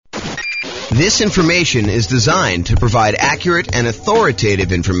This information is designed to provide accurate and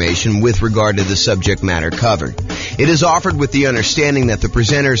authoritative information with regard to the subject matter covered. It is offered with the understanding that the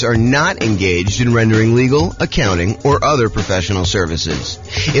presenters are not engaged in rendering legal, accounting, or other professional services.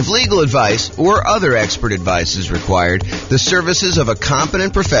 If legal advice or other expert advice is required, the services of a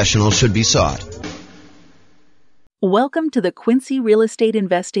competent professional should be sought. Welcome to the Quincy Real Estate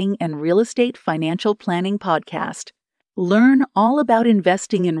Investing and Real Estate Financial Planning Podcast. Learn all about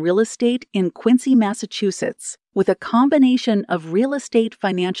investing in real estate in Quincy, Massachusetts, with a combination of real estate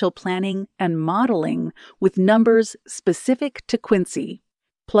financial planning and modeling with numbers specific to Quincy,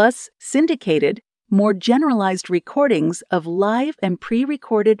 plus syndicated, more generalized recordings of live and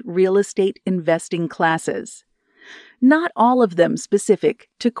pre-recorded real estate investing classes. Not all of them specific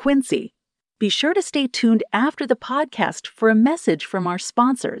to Quincy. Be sure to stay tuned after the podcast for a message from our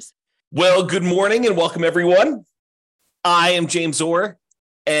sponsors. Well, good morning and welcome, everyone. I am James Orr,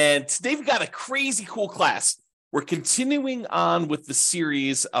 and today we've got a crazy cool class. We're continuing on with the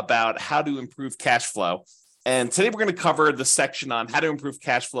series about how to improve cash flow. And today we're going to cover the section on how to improve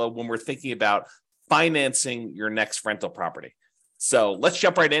cash flow when we're thinking about financing your next rental property. So let's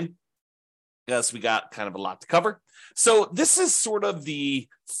jump right in, because we got kind of a lot to cover. So this is sort of the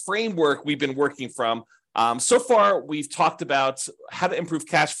framework we've been working from. So far, we've talked about how to improve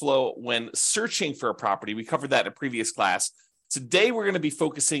cash flow when searching for a property. We covered that in a previous class. Today, we're going to be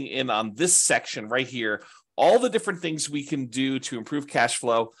focusing in on this section right here, all the different things we can do to improve cash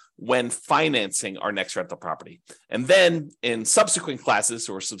flow when financing our next rental property. And then in subsequent classes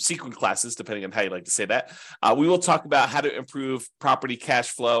or subsequent classes, depending on how you like to say that, we will talk about how to improve property cash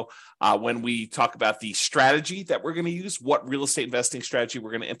flow when we talk about the strategy that we're going to use, what real estate investing strategy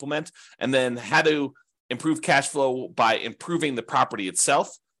we're going to implement, and then how to improve cash flow by improving the property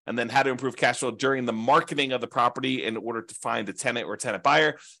itself, and then how to improve cash flow during the marketing of the property in order to find a tenant or a tenant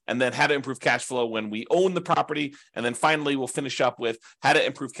buyer, and then how to improve cash flow when we own the property, and then finally we'll finish up with how to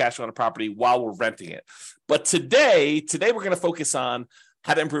improve cash flow on a property while we're renting it. But today we're going to focus on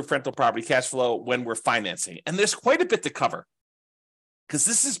how to improve rental property cash flow when we're financing, and there's quite a bit to cover, because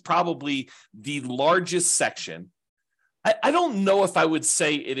this is probably the largest section. I don't know if I would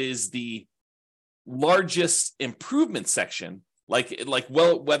say it is the largest improvement section,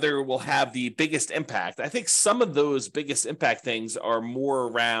 whether it will have the biggest impact. I think some of those biggest impact things are more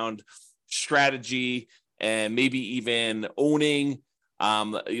around strategy and maybe even owning.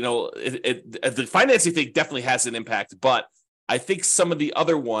 The financing thing definitely has an impact, but I think some of the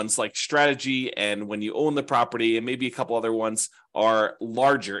other ones like strategy and when you own the property and maybe a couple other ones are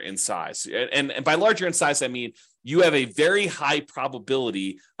larger in size. And by larger in size, I mean you have a very high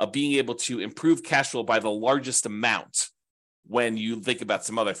probability of being able to improve cash flow by the largest amount when you think about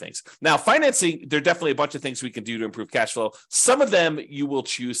some other things. Now, financing, there are definitely a bunch of things we can do to improve cash flow. Some of them you will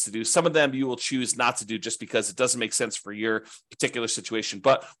choose to do. Some of them you will choose not to do just because it doesn't make sense for your particular situation.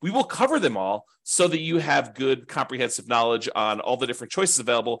 But we will cover them all so that you have good comprehensive knowledge on all the different choices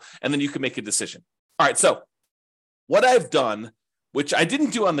available, and then you can make a decision. All right, so what I've done, which I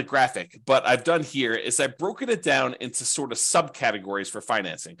didn't do on the graphic, but I've done here, is I've broken it down into sort of subcategories for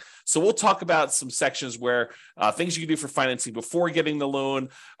financing. So we'll talk about some sections where things you can do for financing before getting the loan,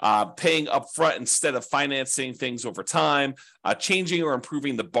 paying upfront instead of financing things over time, changing or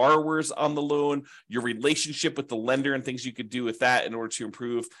improving the borrowers on the loan, your relationship with the lender and things you could do with that in order to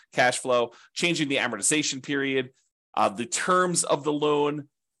improve cash flow, changing the amortization period, the terms of the loan,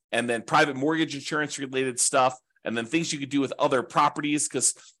 and then private mortgage insurance related stuff. And then things you could do with other properties,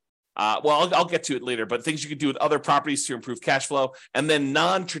 because, I'll get to it later, but things you could do with other properties to improve cash flow. And then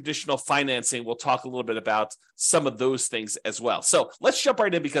non-traditional financing, we'll talk a little bit about some of those things as well. So let's jump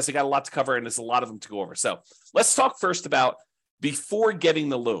right in, because I got a lot to cover and there's a lot of them to go over. So let's talk first about before getting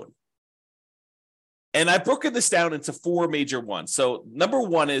the loan. And I've broken this down into four major ones. So number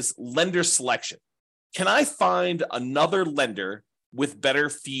one is lender selection. Can I find another lender with better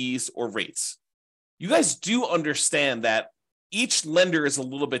fees or rates? You guys do understand that each lender is a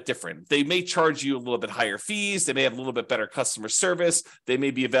little bit different. They may charge you a little bit higher fees. They may have a little bit better customer service. They may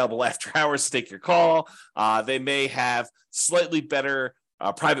be available after hours to take your call. They may have slightly better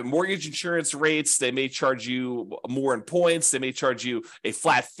private mortgage insurance rates. They may charge you more in points. They may charge you a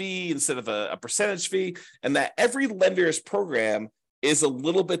flat fee instead of a percentage fee. And that every lender's program is a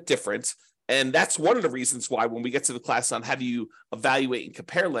little bit different. And that's one of the reasons why when we get to the class on how do you evaluate and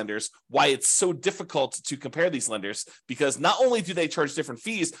compare lenders, why it's so difficult to compare these lenders, because not only do they charge different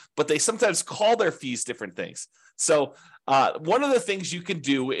fees, but they sometimes call their fees different things. So one of the things you can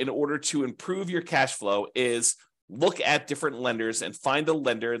do in order to improve your cash flow is look at different lenders and find a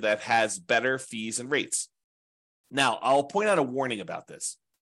lender that has better fees and rates. Now, I'll point out a warning about this.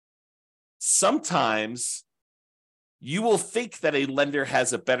 sometimes you will think that a lender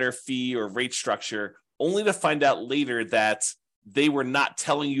has a better fee or rate structure only to find out later that they were not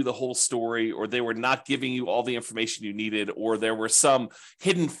telling you the whole story, or they were not giving you all the information you needed, or there were some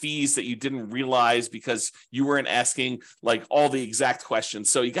hidden fees that you didn't realize because you weren't asking like all the exact questions.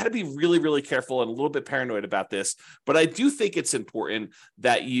 So you got to be really, really careful and a little bit paranoid about this. But I do think it's important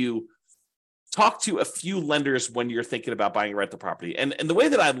that you talk to a few lenders when you're thinking about buying a rental property. And the way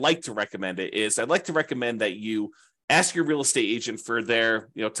that I'd like to recommend it is I'd like to recommend that you ask your real estate agent for their,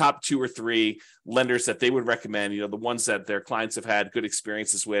 top 2 or 3 lenders that they would recommend, the ones that their clients have had good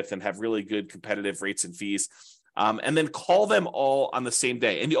experiences with and have really good competitive rates and fees. And then call them all on the same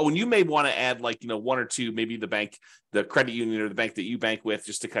day. And you may want to add 1 or 2, maybe the bank, the credit union or the bank that you bank with,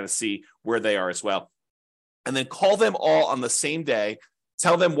 just to kind of see where they are as well. And then call them all on the same day.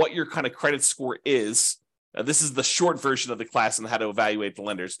 Tell them what your kind of credit score is. This is the short version of the class on how to evaluate the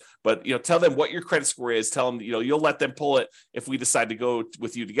lenders, but tell them what your credit score is. Tell them you'll let them pull it if we decide to go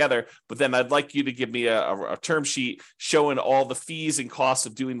with you together. But then I'd like you to give me a term sheet showing all the fees and costs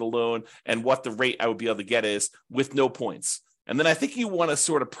of doing the loan and what the rate I would be able to get is with no points. And then I think you want to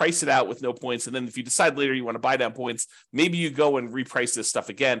sort of price it out with no points. And then if you decide later you want to buy down points, maybe you go and reprice this stuff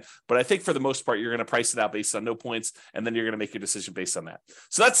again. But I think for the most part, you're going to price it out based on no points. And then you're going to make your decision based on that.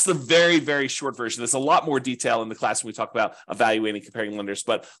 So that's the very, very short version. There's a lot more detail in the class when we talk about evaluating, comparing lenders.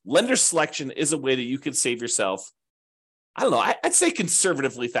 But lender selection is a way that you can save yourself, I don't know, I'd say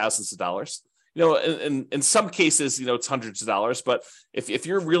conservatively thousands of dollars. In some cases, it's hundreds of dollars, but if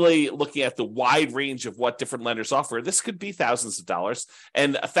you're really looking at the wide range of what different lenders offer, this could be thousands of dollars,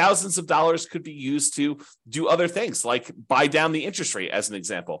 and thousands of dollars could be used to do other things like buy down the interest rate as an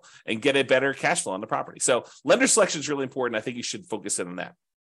example and get a better cash flow on the property. So lender selection is really important. I think you should focus in on that.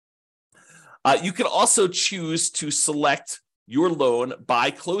 You can also choose to select your loan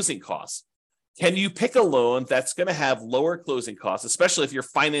by closing costs. Can you pick a loan that's going to have lower closing costs, especially if you're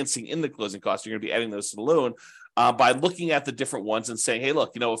financing in the closing costs, you're going to be adding those to the loan by looking at the different ones and saying, hey,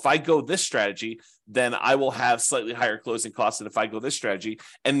 look, if I go this strategy, then I will have slightly higher closing costs than if I go this strategy,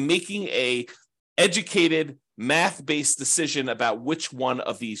 and making a educated math-based decision about which one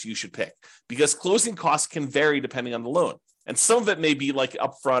of these you should pick, because closing costs can vary depending on the loan. And some of it may be like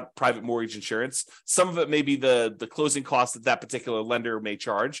upfront private mortgage insurance. Some of it may be the closing costs that particular lender may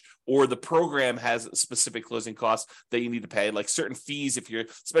charge, or the program has specific closing costs that you need to pay, like certain fees,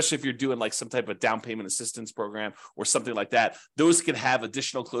 especially if you're doing like some type of down payment assistance program or something like that. Those can have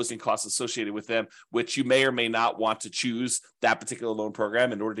additional closing costs associated with them, which you may or may not want to choose that particular loan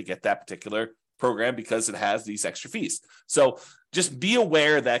program in order to get that particular program because it has these extra fees. So just be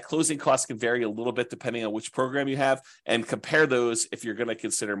aware that closing costs can vary a little bit depending on which program you have, and compare those if you're going to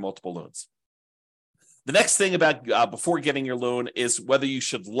consider multiple loans. The next thing about before getting your loan is whether you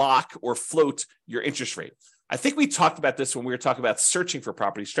should lock or float your interest rate. I think we talked about this when we were talking about searching for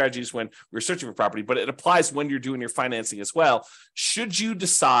property strategies when we were searching for property, but it applies when you're doing your financing as well. Should you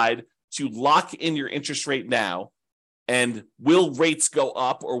decide to lock in your interest rate now, and will rates go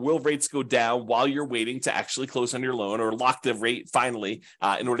up or will rates go down while you're waiting to actually close on your loan, or lock the rate finally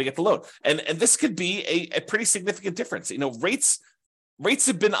in order to get the loan? And this could be a pretty significant difference. Rates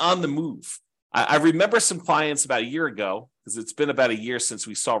have been on the move. I remember some clients about a year ago, because it's been about a year since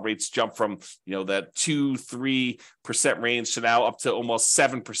we saw rates jump from, that 2-3% range to now up to almost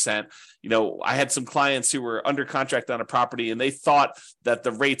 7%. I had some clients who were under contract on a property and they thought that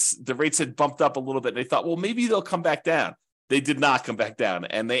the rates had bumped up a little bit. They thought, well, maybe they'll come back down. They did not come back down,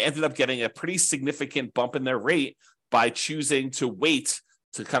 and they ended up getting a pretty significant bump in their rate by choosing to wait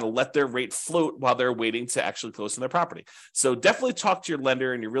to kind of let their rate float while they're waiting to actually close on their property. So definitely talk to your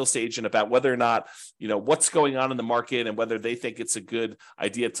lender and your real estate agent about whether or not, what's going on in the market and whether they think it's a good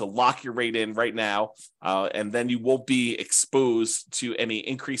idea to lock your rate in right now. And then you won't be exposed to any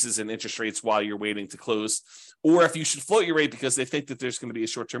increases in interest rates while you're waiting to close, or if you should float your rate because they think that there's going to be a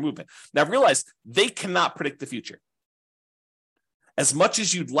short-term movement. Now realize they cannot predict the future. As much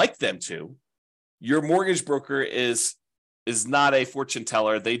as you'd like them to, your mortgage broker is not a fortune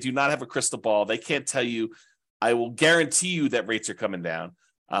teller. They do not have a crystal ball. They can't tell you, I will guarantee you that rates are coming down,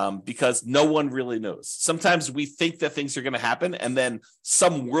 because no one really knows. Sometimes we think that things are going to happen, and then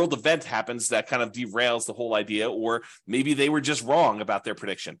some world event happens that kind of derails the whole idea, or maybe they were just wrong about their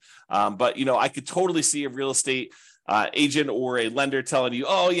prediction. But I could totally see a real estate agent or a lender telling you,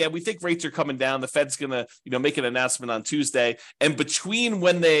 oh yeah, we think rates are coming down. The Fed's going to, make an announcement on Tuesday. And between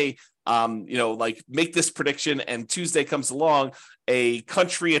when they, make this prediction and Tuesday comes along, a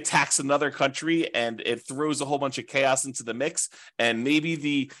country attacks another country and it throws a whole bunch of chaos into the mix, and maybe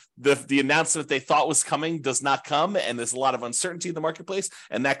the announcement they thought was coming does not come, and there's a lot of uncertainty in the marketplace,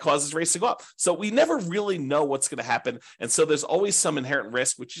 and that causes rates to go up. So we never really know what's going to happen, and so there's always some inherent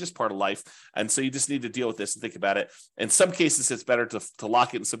risk, which is just part of life, and so you just need to deal with this and think about it. In some cases, it's better to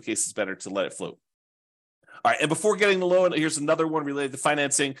lock it. In some cases, it's better to let it float. All right, and before getting the loan, here's another one related to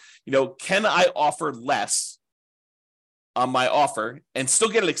financing. Can I offer less on my offer and still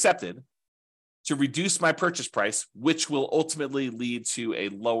get it accepted to reduce my purchase price, which will ultimately lead to a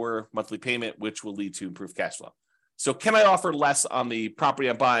lower monthly payment, which will lead to improved cash flow? So can I offer less on the property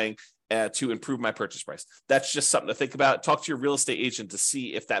I'm buying to improve my purchase price? That's just something to think about. Talk to your real estate agent to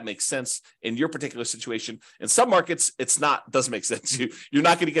see if that makes sense in your particular situation. In some markets, doesn't make sense. You're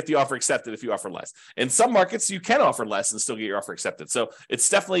not going to get the offer accepted if you offer less. In some markets, you can offer less and still get your offer accepted. So it's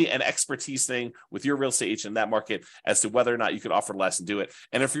definitely an expertise thing with your real estate agent in that market as to whether or not you could offer less and do it.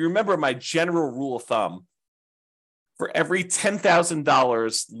 And if you remember my general rule of thumb, for every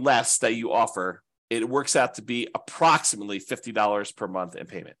 $10,000 less that you offer, it works out to be approximately $50 per month in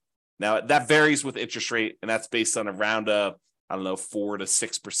payment. Now, that varies with interest rate, and that's based on around 4 to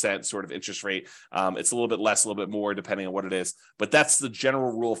 6% sort of interest rate. It's a little bit less, a little bit more, depending on what it is. But that's the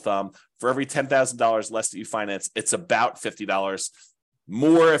general rule of thumb. For every $10,000 less that you finance, it's about $50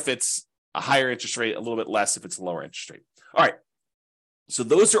 more if it's a higher interest rate, a little bit less if it's a lower interest rate. All right. So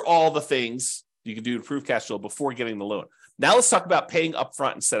those are all the things you can do to improve cash flow before getting the loan. Now let's talk about paying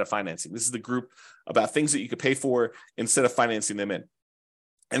upfront instead of financing. This is the group about things that you could pay for instead of financing them in.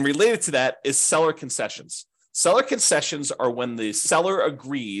 And related to that is seller concessions. Seller concessions are when the seller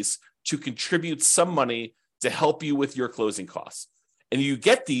agrees to contribute some money to help you with your closing costs. And you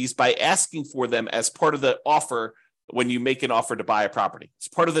get these by asking for them as part of the offer when you make an offer to buy a property. It's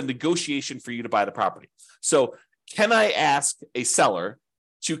part of the negotiation for you to buy the property. So can I ask a seller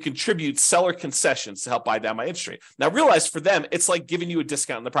to contribute seller concessions to help buy down my interest rate? Now realize for them, it's like giving you a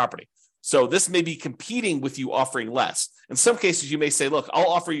discount on the property. So this may be competing with you offering less. In some cases, you may say, look, I'll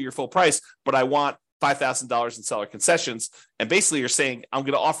offer you your full price, but I want $5,000 in seller concessions. And basically you're saying, I'm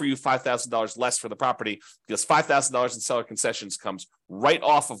going to offer you $5,000 less for the property because $5,000 in seller concessions comes right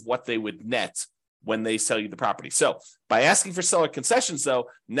off of what they would net when they sell you the property. So by asking for seller concessions, though,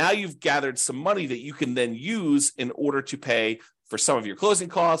 now you've gathered some money that you can then use in order to pay for some of your closing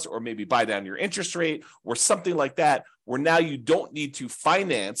costs, or maybe buy down your interest rate or something like that, where now you don't need to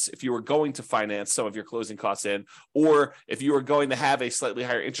finance if you were going to finance some of your closing costs in, or if you were going to have a slightly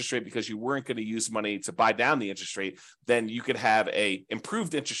higher interest rate because you weren't going to use money to buy down the interest rate, then you could have a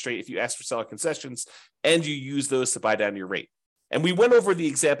improved interest rate if you ask for seller concessions and you use those to buy down your rate. And we went over the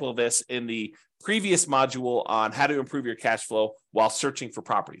example of this in the previous module on how to improve your cash flow while searching for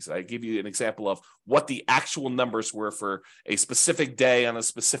properties. I give you an example of what the actual numbers were for a specific day on a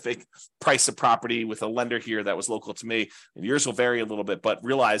specific price of property with a lender here that was local to me. And yours will vary a little bit, but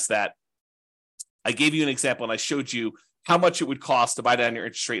realize that I gave you an example and I showed you how much it would cost to buy down your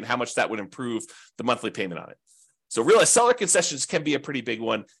interest rate and how much that would improve the monthly payment on it. So realize seller concessions can be a pretty big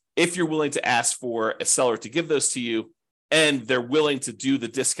one if you're willing to ask for a seller to give those to you and they're willing to do the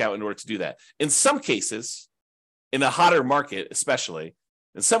discount in order to do that. In some cases, in a hotter market especially,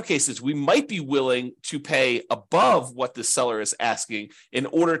 in some cases, we might be willing to pay above what the seller is asking in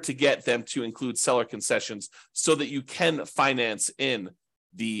order to get them to include seller concessions so that you can finance in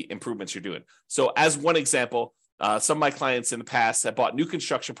the improvements you're doing. So as one example, some of my clients in the past have bought new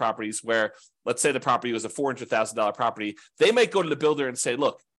construction properties where, let's say the property was a $400,000 property. They might go to the builder and say,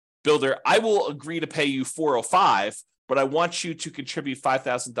 look, builder, I will agree to pay you $405,000, but I want you to contribute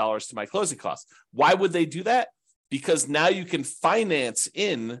 $5,000 to my closing costs. Why would they do that? Because now you can finance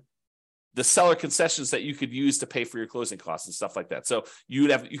in the seller concessions that you could use to pay for your closing costs and stuff like that. So you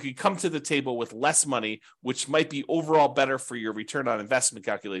could come to the table with less money, which might be overall better for your return on investment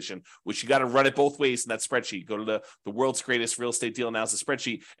calculation, which you got to run it both ways in that spreadsheet. Go to the world's greatest real estate deal analysis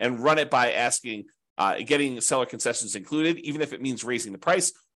spreadsheet and run it by asking, getting seller concessions included, even if it means raising the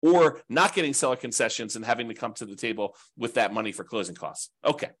price, or not getting seller concessions and having to come to the table with that money for closing costs.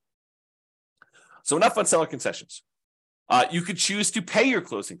 Okay. So enough on seller concessions. You could choose to pay your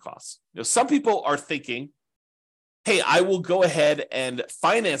closing costs. Some people are thinking, hey, I will go ahead and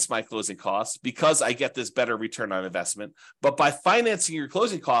finance my closing costs because I get this better return on investment. But by financing your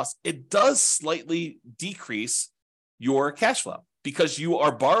closing costs, it does slightly decrease your cash flow because you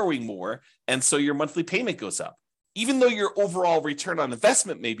are borrowing more. And so your monthly payment goes up. Even though your overall return on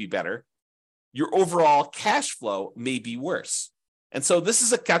investment may be better, your overall cash flow may be worse. And so this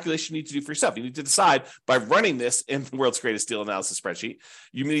is a calculation you need to do for yourself. You need to decide by running this in the world's greatest deal analysis spreadsheet.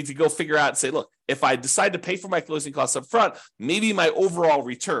 You need to go figure out and say, look, if I decide to pay for my closing costs up front, maybe my overall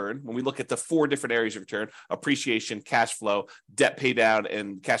return, when we look at the 4 different areas of return, appreciation, cash flow, debt pay down,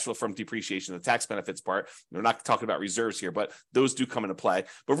 and cash flow from depreciation, the tax benefits part. We're not talking about reserves here, but those do come into play.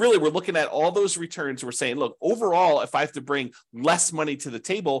 But really, we're looking at all those returns. We're saying, look, overall, if I have to bring less money to the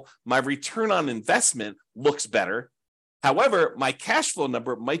table, my return on investment looks better. However, my cash flow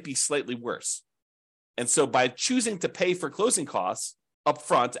number might be slightly worse. And so by choosing to pay for closing costs up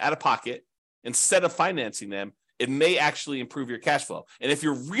front out of pocket, instead of financing them, it may actually improve your cash flow. And if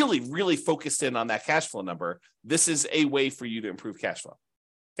you're really, really focused in on that cash flow number, this is a way for you to improve cash flow.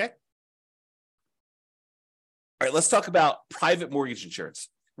 Okay? All right, let's talk about private mortgage insurance.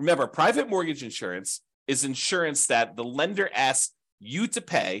 Remember, private mortgage insurance is insurance that the lender asks you to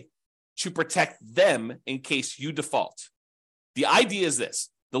pay to protect them in case you default. The idea is this.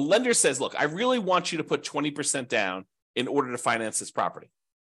 The lender says, look, I really want you to put 20% down in order to finance this property.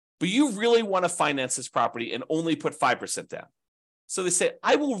 But you really want to finance this property and only put 5% down. So they say,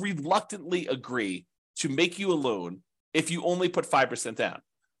 I will reluctantly agree to make you a loan if you only put 5% down.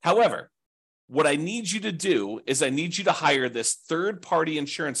 However, what I need you to do is I need you to hire this third-party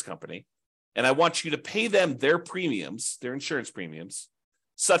insurance company, and I want you to pay them their premiums, their insurance premiums,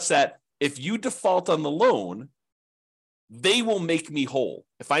 such that if you default on the loan, they will make me whole.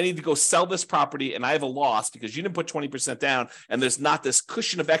 If I need to go sell this property and I have a loss because you didn't put 20% down and there's not this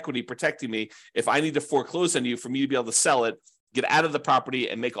cushion of equity protecting me, if I need to foreclose on you for me to be able to sell it, get out of the property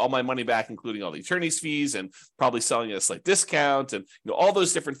and make all my money back, including all the attorney's fees and probably selling it at a slight discount and all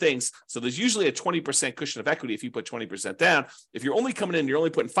those different things. So there's usually a 20% cushion of equity if you put 20% down. If you're only coming in, you're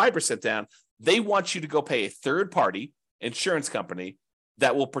only putting 5% down, they want you to go pay a third-party insurance company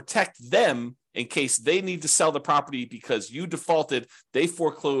that will protect them in case they need to sell the property because you defaulted, they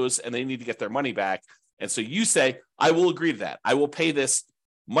foreclose, and they need to get their money back. And so you say, I will agree to that. I will pay this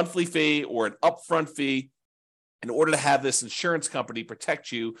monthly fee or an upfront fee in order to have this insurance company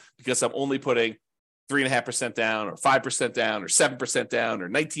protect you because I'm only putting 3.5% down or 5% down or 7% down or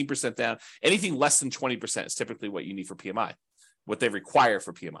 19% down. Anything less than 20% is typically what you need for PMI, what they require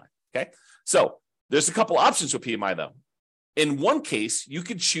for PMI. Okay. So there's a couple options with PMI though. In one case, you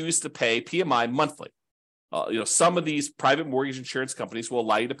could choose to pay PMI monthly. Some of these private mortgage insurance companies will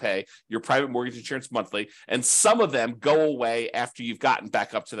allow you to pay your private mortgage insurance monthly, and some of them go away after you've gotten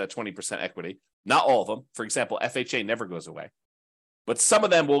back up to that 20% equity. Not all of them. For example, FHA never goes away. But some of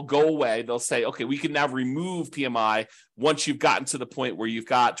them will go away. They'll say, okay, we can now remove PMI once you've gotten to the point where you've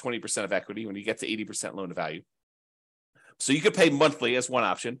got 20% of equity, when you get to 80% loan to value. So you could pay monthly as one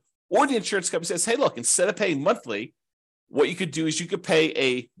option. Or the insurance company says, hey, look, instead of paying monthly, what you could do is you could pay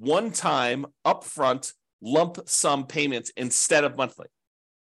a one-time upfront lump sum payment instead of monthly.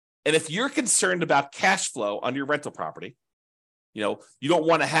 And if you're concerned about cash flow on your rental property, you don't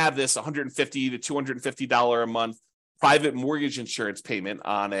want to have this $150 to $250 a month private mortgage insurance payment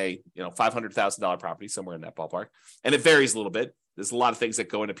on a $500,000 property, somewhere in that ballpark. And it varies a little bit. There's a lot of things that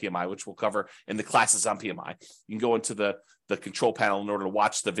go into PMI, which we'll cover in the classes on PMI. You can go into the control panel in order to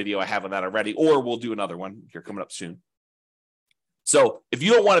watch the video I have on that already, or we'll do another one here coming up soon. So if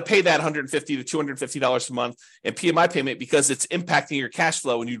you don't want to pay that $150 to $250 a month in PMI payment because it's impacting your cash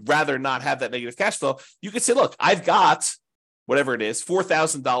flow and you'd rather not have that negative cash flow, you could say, look, I've got whatever it is,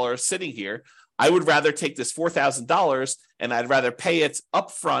 $4,000 sitting here. I would rather take this $4,000 and I'd rather pay it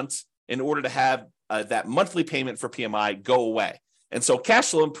upfront in order to have that monthly payment for PMI go away. And so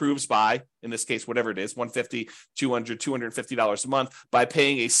cash flow improves by, in this case, whatever it is, $150, $200, $250 a month by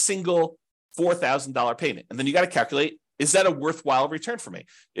paying a single $4,000 payment. And then you got to calculate, is that a worthwhile return for me?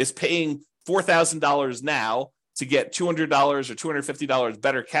 Is paying $4,000 now to get $200 or $250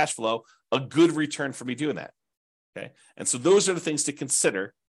 better cash flow a good return for me doing that? Okay. And so those are the things to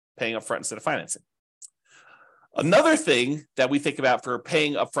consider paying upfront instead of financing. Another thing that we think about for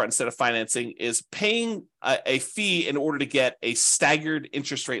paying upfront instead of financing is paying a fee in order to get a staggered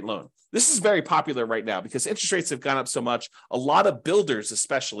interest rate loan. This is very popular right now because interest rates have gone up so much. A lot of builders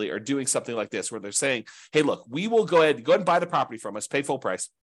especially are doing something like this where they're saying, hey, look, we will go ahead and buy the property from us, pay full price,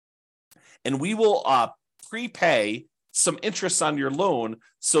 and we will prepay some interest on your loan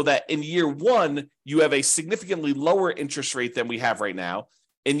so that in year one, you have a significantly lower interest rate than we have right now.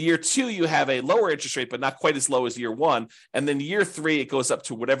 In year two, you have a lower interest rate, but not quite as low as year one. And then year three, it goes up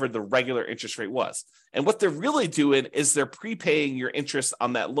to whatever the regular interest rate was. And what they're really doing is they're prepaying your interest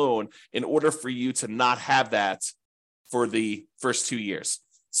on that loan in order for you to not have that for the first 2 years.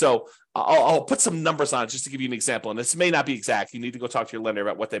 So I'll put some numbers on it just to give you an example. And this may not be exact. You need to go talk to your lender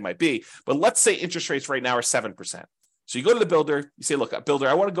about what they might be. But let's say interest rates right now are 7%. So you go to the builder, you say, look, builder,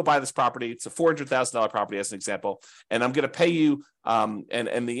 I want to go buy this property. It's a $400,000 property as an example, and I'm going to pay you, and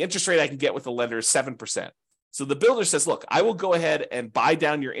the interest rate I can get with the lender is 7%. So the builder says, look, I will go ahead and buy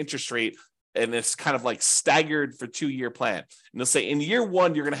down your interest rate, and it's kind of like staggered for 2-year plan. And they'll say in year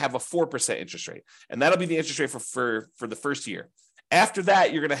 1, you're going to have a 4% interest rate, and that'll be the interest rate for the first year. After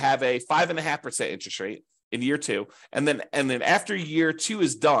that, you're going to have a 5.5% interest rate in year 2. And then after year 2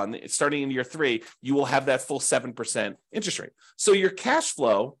 is done, starting in year 3, you will have that full 7% interest rate. So your cash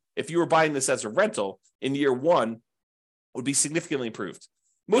flow, if you were buying this as a rental in year 1, would be significantly improved.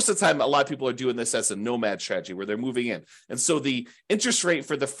 Most of the time, a lot of people are doing this as a nomad strategy where they're moving in. And so the interest rate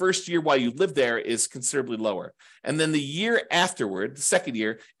for the first year while you live there is considerably lower. And then the year afterward, the second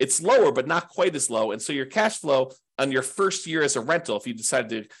year, it's lower, but not quite as low. And so your cash flow on your first year as a rental, if you decide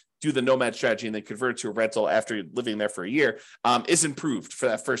to do the nomad strategy and then convert it to a rental after living there for a year, is improved for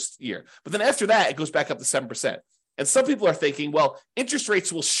that first year. But then after that, it goes back up to 7%. And some people are thinking, well, interest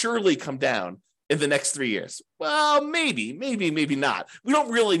rates will surely come down in the next 3 years. Well, maybe not. We don't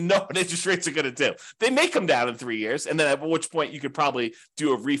really know what interest rates are going to do. They may come down in 3 years, and then at which point you could probably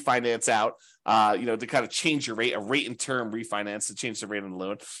do a refinance out, to kind of change your rate, a rate and term refinance to change the rate on the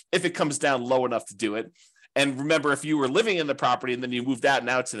loan, if it comes down low enough to do it. And remember, if you were living in the property and then you moved out and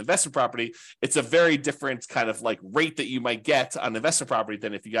now it's an investment property, it's a very different kind of like rate that you might get on investment property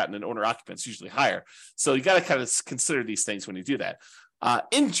than if you got in an owner occupant. It's usually higher. So you got to kind of consider these things when you do that.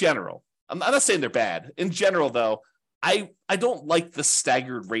 In general, I'm not saying they're bad. In general, though, I don't like the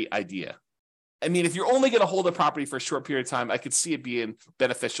staggered rate idea. I mean, if you're only going to hold a property for a short period of time, I could see it being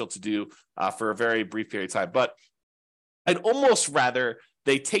beneficial to do for a very brief period of time. But I'd almost rather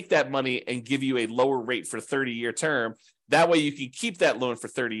they take that money and give you a lower rate for a 30-year term. That way you can keep that loan for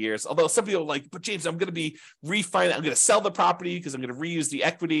 30 years. Although some people are like, but James, I'm going to be refinance. I'm going to sell the property because I'm going to reuse the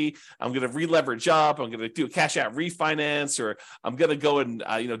equity. I'm going to re-leverage up. I'm going to do a cash out refinance, or I'm going to go and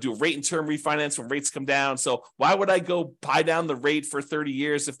do a rate and term refinance when rates come down. So why would I go buy down the rate for 30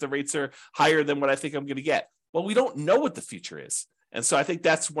 years if the rates are higher than what I think I'm going to get? Well, we don't know what the future is. And so I think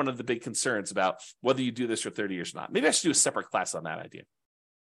that's one of the big concerns about whether you do this for 30 years or not. Maybe I should do a separate class on that idea.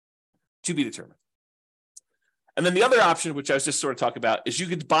 To be determined. And then the other option, which I was just sort of talking about, is you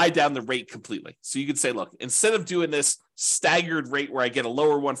could buy down the rate completely. So you could say, look, instead of doing this staggered rate where I get a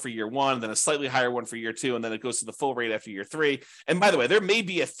lower one for year 1, then a slightly higher one for year 2, and then it goes to the full rate after year 3. And by the way, there may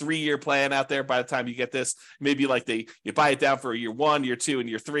be a 3-year plan out there by the time you get this. Maybe like you buy it down for year 1, year 2, and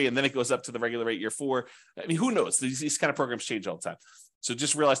year 3, and then it goes up to the regular rate year 4. I mean, who knows? These kind of programs change all the time. So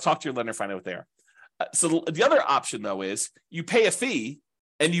just realize, talk to your lender, find out what they are. So the other option, though, is you pay a fee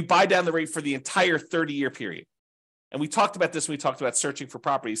and you buy down the rate for the entire 30-year period. And we talked about this when we talked about searching for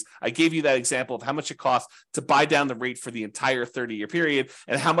properties. I gave you that example of how much it costs to buy down the rate for the entire 30-year period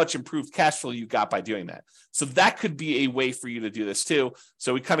and how much improved cash flow you got by doing that. So that could be a way for you to do this too.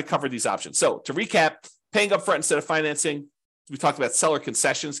 So we kind of covered these options. So to recap, paying up front instead of financing. We talked about seller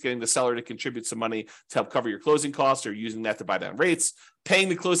concessions, getting the seller to contribute some money to help cover your closing costs or using that to buy down rates. Paying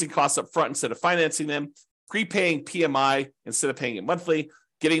the closing costs up front instead of financing them. Prepaying PMI instead of paying it monthly.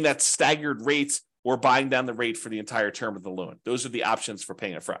 Getting that staggered rate or buying down the rate for the entire term of the loan. Those are the options for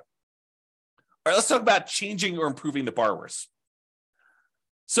paying up front. All right, let's talk about changing or improving the borrowers.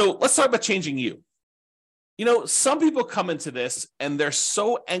 So let's talk about changing you. Some people come into this and they're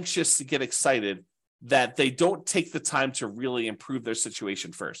so anxious to get excited that they don't take the time to really improve their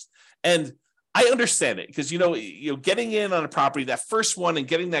situation first. And I understand it because, getting in on a property, that first one, and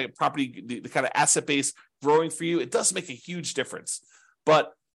getting that property, the kind of asset base growing for you, it does make a huge difference.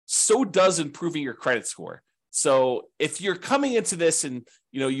 But so does improving your credit score. So if you're coming into this and,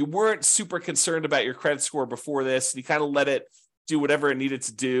 you weren't super concerned about your credit score before this, and you kind of let it do whatever it needed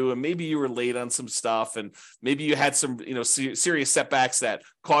to do, and maybe you were late on some stuff, and maybe you had some, serious setbacks that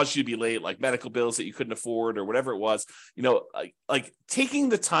caused you to be late, like medical bills that you couldn't afford or whatever it was, like taking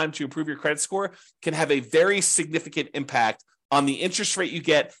the time to improve your credit score can have a very significant impact on the interest rate you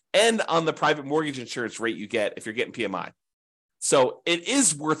get and on the private mortgage insurance rate you get if you're getting PMI. So it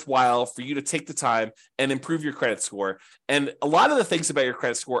is worthwhile for you to take the time and improve your credit score. And a lot of the things about your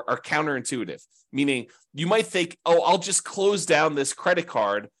credit score are counterintuitive, meaning you might think, oh, I'll just close down this credit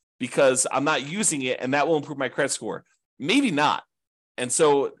card because I'm not using it and that will improve my credit score. Maybe not. And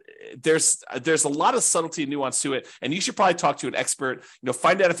so there's a lot of subtlety and nuance to it. And you should probably talk to an expert,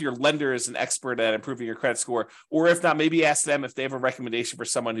 find out if your lender is an expert at improving your credit score, or if not, maybe ask them if they have a recommendation for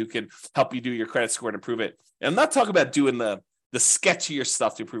someone who can help you do your credit score and improve it. And I'm not talking about doing the sketchier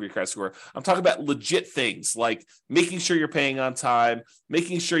stuff to improve your credit score. I'm talking about legit things like making sure you're paying on time,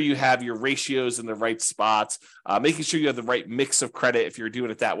 making sure you have your ratios in the right spots, making sure you have the right mix of credit if you're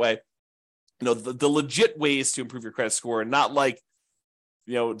doing it that way. the legit ways to improve your credit score, not like,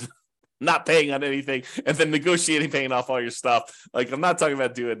 not paying on anything and then negotiating paying off all your stuff. Like, I'm not talking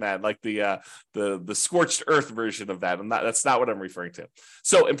about doing that, like the scorched earth version of that. That's not what I'm referring to.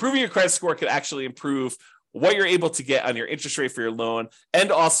 So improving your credit score could actually improve what you're able to get on your interest rate for your loan, and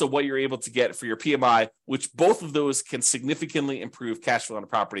also what you're able to get for your PMI, which both of those can significantly improve cash flow on a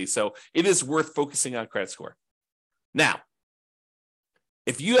property. So it is worth focusing on credit score. Now,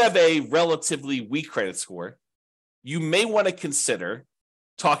 if you have a relatively weak credit score, you may want to consider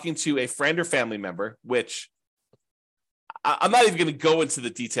talking to a friend or family member, which I'm not even going to go into the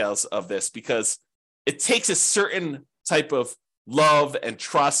details of this because it takes a certain type of love and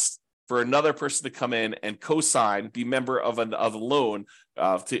trust for another person to come in and co-sign, be member of a loan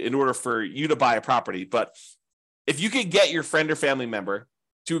in order for you to buy a property. But if you can get your friend or family member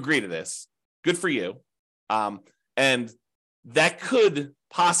to agree to this, good for you. And that could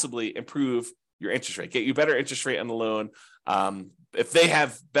possibly improve your interest rate, get you better interest rate on the loan. If they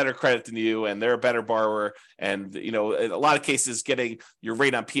have better credit than you and they're a better borrower, and in a lot of cases, getting your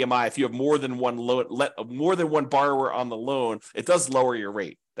rate on PMI, if you have more than one borrower on the loan, it does lower your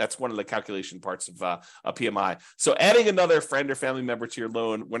rate. That's one of the calculation parts of a PMI. So adding another friend or family member to your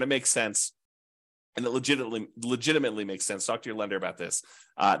loan when it makes sense, and it legitimately makes sense, talk to your lender about this.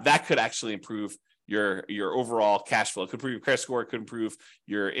 That could actually improve your overall cash flow. It could improve your credit score. It could improve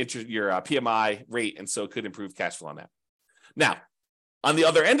your PMI rate, and so it could improve cash flow on that. Now, on the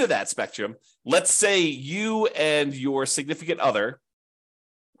other end of that spectrum, let's say you and your significant other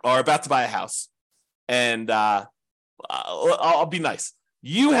are about to buy a house, and I'll be nice.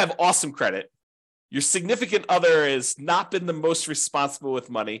 You have awesome credit. Your significant other has not been the most responsible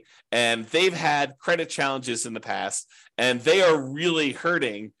with money, and they've had credit challenges in the past, and they are really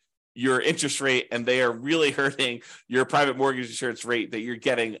hurting your interest rate, and they are really hurting your private mortgage insurance rate that you're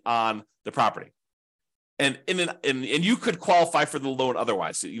getting on the property. And you could qualify for the loan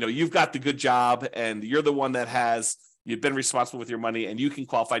otherwise. You've got the good job, and you're the one that you've been responsible with your money, and you can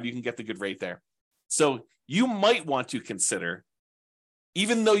qualify. You can get the good rate there. So you might want to consider,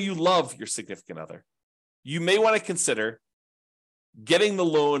 even though you love your significant other, you may want to consider getting the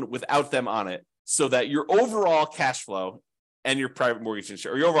loan without them on it, so that your overall cash flow and your private mortgage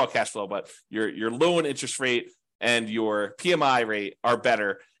insurance, or your overall cash flow, but your loan interest rate and your PMI rate are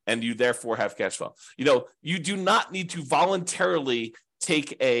better, and you therefore have cash flow. You do not need to voluntarily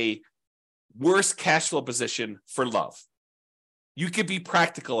take a worse cash flow position for love. You could be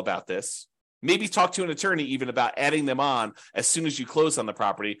practical about this. Maybe talk to an attorney even about adding them on as soon as you close on the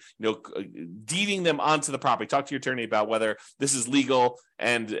property, deeding them onto the property. Talk to your attorney about whether this is legal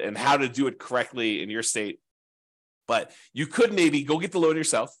and how to do it correctly in your state. But you could maybe go get the loan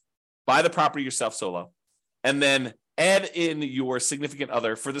yourself, buy the property yourself solo, and then add in your significant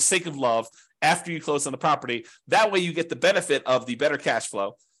other for the sake of love after you close on the property. That way you get the benefit of the better cash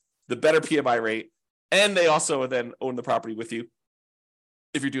flow, the better PMI rate, and they also then own the property with you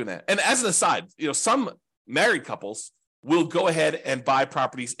if you're doing that. And as an aside, some married couples will go ahead and buy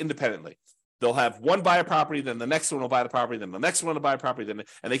properties independently. They'll have one buy a property, then the next one will buy the property, then the next one will buy a property, and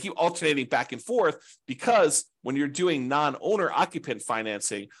they keep alternating back and forth, because when you're doing non-owner occupant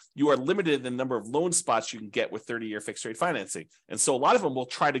financing, you are limited in the number of loan spots you can get with 30-year fixed rate financing. And so a lot of them will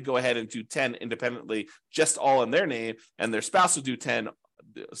try to go ahead and do 10 independently, just all in their name, and their spouse will do 10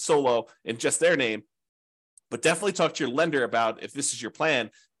 solo in just their name. But definitely talk to your lender about if this is your plan,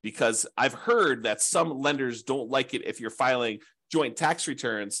 because I've heard that some lenders don't like it if you're filing joint tax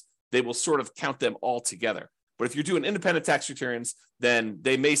returns. They will sort of count them all together. But if you're doing independent tax returns, then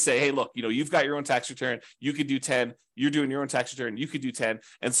they may say, hey, look, you've got your own tax return. You could do 10. You're doing your own tax return. You could do 10.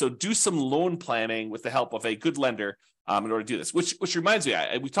 And so do some loan planning with the help of a good lender in order to do this, which reminds me,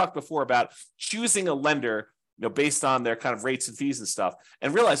 we talked before about choosing a lender based on their kind of rates and fees and stuff,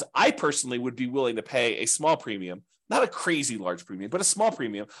 and realize I personally would be willing to pay a small premium, not a crazy large premium, but a small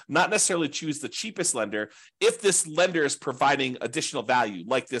premium, not necessarily choose the cheapest lender if this lender is providing additional value,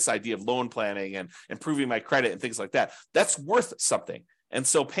 like this idea of loan planning and improving my credit and things like that. That's worth something. And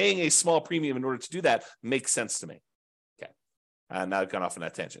so paying a small premium in order to do that makes sense to me. Okay. Now I've gone off on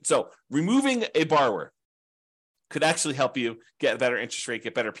that tangent. So removing a borrower could actually help you get a better interest rate,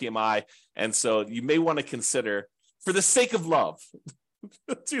 get better PMI. And so you may want to consider, for the sake of love,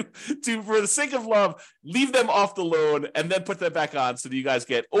 for the sake of love, leave them off the loan and then put them back on, so that you guys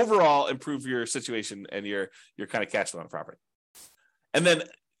get overall improve your situation and your kind of cash flow on property. And then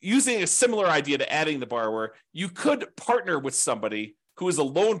using a similar idea to adding the borrower, you could partner with somebody who is a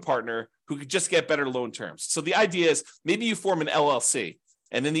loan partner who could just get better loan terms. So the idea is maybe you form an LLC,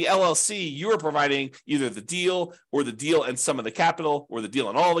 And in the LLC, you are providing either the deal and some of the capital or the deal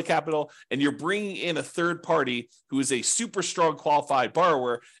and all the capital. And you're bringing in a third party who is a super strong qualified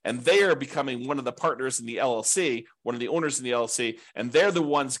borrower. And they are becoming one of the partners in the LLC, one of the owners in the LLC. And they're the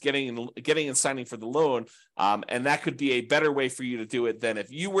ones getting and signing for the loan. And that could be a better way for you to do it than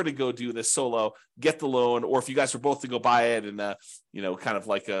if you were to go do this solo, get the loan, or if you guys were both to go buy it and, kind of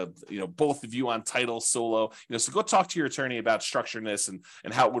like both of you on title solo, so go talk to your attorney about structuring this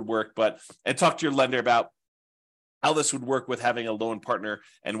and how it would work, and talk to your lender about how this would work with having a loan partner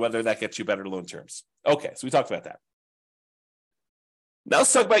and whether that gets you better loan terms. Okay, so we talked about that. Now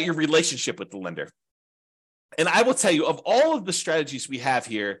let's talk about your relationship with the lender. And I will tell you, of all of the strategies we have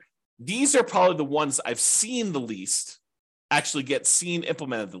here, these are probably the ones I've seen the least, actually get seen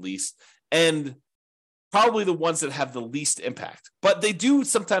implemented the least, and probably the ones that have the least impact. But they do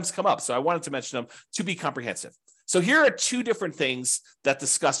sometimes come up, so I wanted to mention them to be comprehensive. So here are two different things that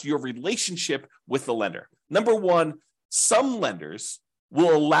discuss your relationship with the lender. Number one, some lenders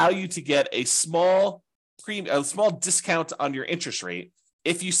will allow you to get a small discount on your interest rate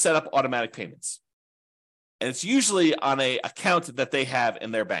if you set up automatic payments. And it's usually on an account that they have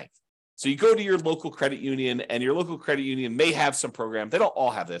in their bank. So you go to your local credit union, and your local credit union may have some program. They don't all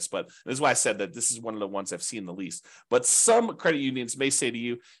have this, but this is why I said that this is one of the ones I've seen the least. But some credit unions may say to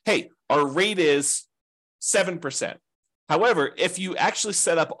you, hey, our rate is 7%. However, if you actually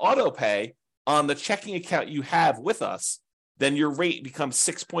set up auto pay on the checking account you have with us, then your rate becomes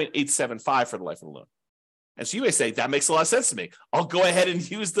 6.875 for the life of the loan. And so you may say, that makes a lot of sense to me. I'll go ahead and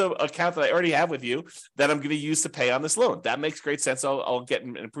use the account that I already have with you that I'm going to use to pay on this loan. That makes great sense. I'll get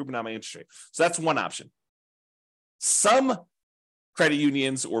an improvement on my interest rate. So that's one option. Some credit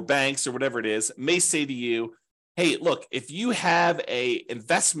unions or banks or whatever it is may say to you, hey, look, if you have a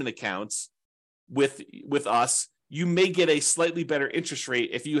investment account with us, you may get a slightly better interest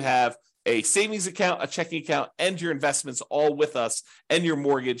rate if you have a savings account, a checking account, and your investments all with us and your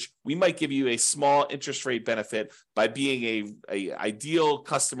mortgage. We might give you a small interest rate benefit by being a ideal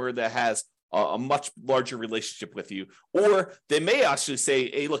customer that has a much larger relationship with you. Or they may actually say,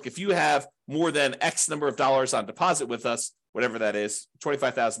 hey, look, if you have more than X number of dollars on deposit with us, whatever that is,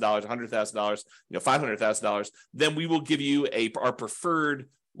 $25,000, $100,000, $500,000, then we will give you our preferred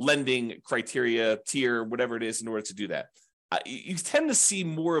lending criteria, tier, whatever it is, in order to do that. You tend to see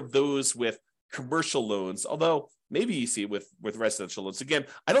more of those with commercial loans, although maybe you see it with residential loans. Again,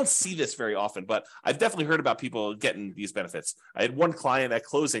 I don't see this very often, but I've definitely heard about people getting these benefits. I had one client at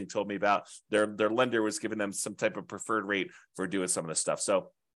closing told me about their lender was giving them some type of preferred rate for doing some of this stuff.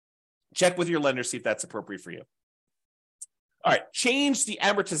 So check with your lender, see if that's appropriate for you. All right, change the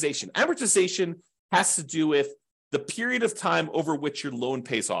amortization. Amortization has to do with the period of time over which your loan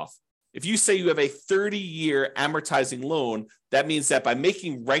pays off. If you say you have a 30-year amortizing loan, that means that by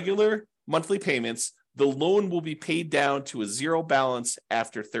making regular monthly payments, the loan will be paid down to a zero balance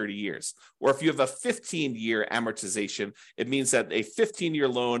after 30 years. Or if you have a 15-year amortization, it means that a 15-year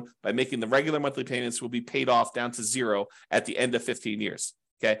loan, by making the regular monthly payments, will be paid off down to zero at the end of 15 years.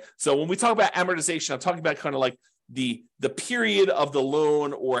 Okay, so when we talk about amortization, I'm talking about kind of like the period of the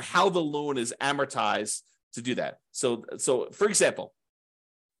loan or how the loan is amortized to do that. So for example,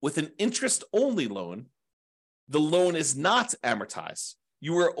 with an interest-only loan, the loan is not amortized.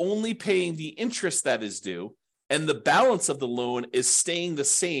 You are only paying the interest that is due, and the balance of the loan is staying the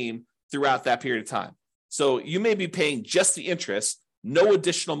same throughout that period of time. So you may be paying just the interest, no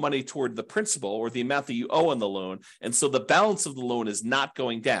additional money toward the principal or the amount that you owe on the loan, and so the balance of the loan is not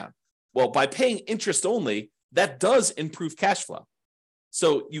going down. Well, by paying interest only, that does improve cash flow.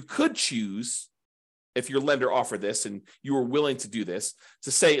 So you could choose, if your lender offered this and you were willing to do this,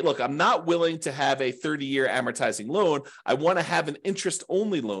 to say, look, I'm not willing to have a 30-year amortizing loan. I want to have an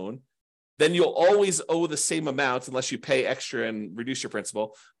interest-only loan. Then you'll always owe the same amount unless you pay extra and reduce your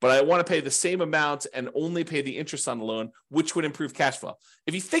principal. But I want to pay the same amount and only pay the interest on the loan, which would improve cash flow.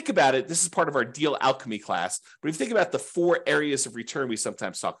 If you think about it, this is part of our deal alchemy class. But if you think about the 4 areas of return we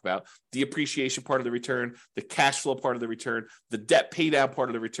sometimes talk about, the appreciation part of the return, the cash flow part of the return, the debt pay down part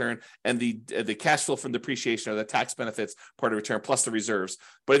of the return, and the cash flow from depreciation or the tax benefits part of the return, plus the reserves.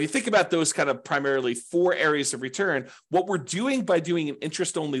 But if you think about those kind of primarily 4 areas of return, what we're doing by doing an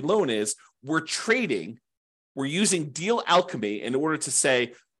interest-only loan is we're using deal alchemy in order to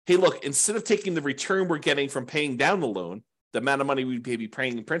say, hey, look, instead of taking the return we're getting from paying down the loan, the amount of money we'd be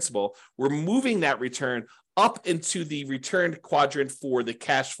paying in principal, we're moving that return up into the return quadrant for the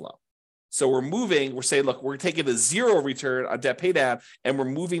cash flow. So we're saying, look, we're taking a 0 return on debt pay down, and we're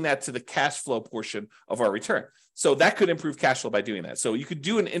moving that to the cash flow portion of our return. So that could improve cash flow by doing that. So you could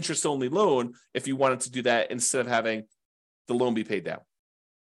do an interest-only loan if you wanted to do that instead of having the loan be paid down.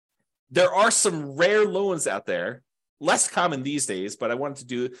 there are some rare loans out there, less common these days, but I wanted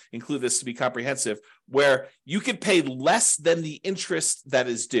to include this to be comprehensive, where you can pay less than the interest that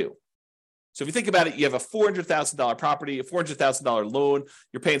is due. So if you think about it, you have a $400,000 property, a $400,000 loan,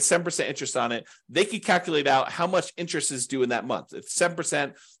 you're paying 7% interest on it. They can calculate out how much interest is due in that month. It's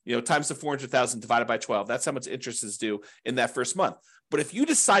 7%, times the 400,000 divided by 12. That's how much interest is due in that first month. But if you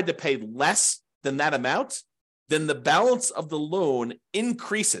decide to pay less than that amount, then the balance of the loan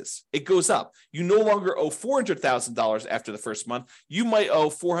increases. It goes up. You no longer owe $400,000 after the first month. You might owe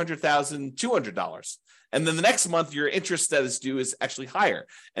 $400,200. And then the next month, your interest that is due is actually higher.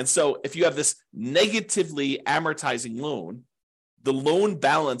 And so if you have this negatively amortizing loan, the loan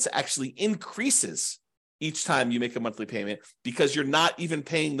balance actually increases each time you make a monthly payment because you're not even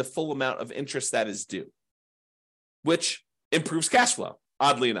paying the full amount of interest that is due, which improves cash flow,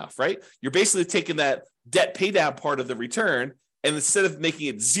 oddly enough, right? You're basically taking that debt pay down part of the return, and instead of making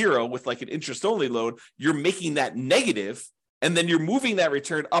it zero with like an interest-only loan, you're making that negative. And then you're moving that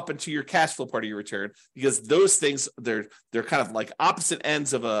return up into your cash flow part of your return because those things, they're kind of like opposite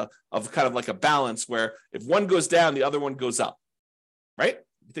ends of kind of like a balance where if one goes down, the other one goes up, right?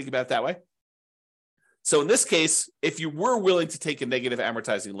 You think about it that way. So in this case, if you were willing to take a negative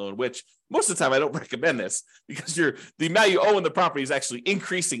amortizing loan, which most of the time I don't recommend this because the amount you owe in the property is actually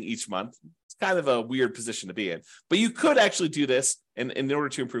increasing each month. It's kind of a weird position to be in, but you could actually do this in order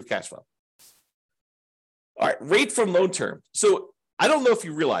to improve cash flow. All right, rate from loan term. So I don't know if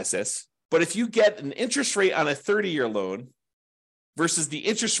you realize this, but if you get an interest rate on a 30-year loan versus the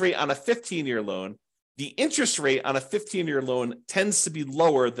interest rate on a 15-year loan, the interest rate on a 15-year loan tends to be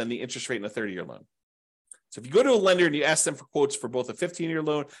lower than the interest rate in a 30-year loan. So if you go to a lender and you ask them for quotes for both a 15-year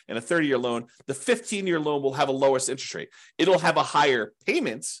loan and a 30-year loan, the 15-year loan will have a lowest interest rate. It'll have a higher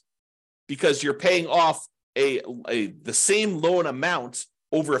payments because you're paying off the same loan amount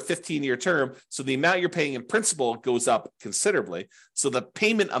over a 15-year term. So the amount you're paying in principal goes up considerably. So the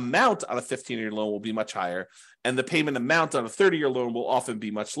payment amount on a 15-year loan will be much higher, and the payment amount on a 30-year loan will often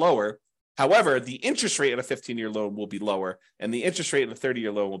be much lower. However, the interest rate on a 15-year loan will be lower, and the interest rate on a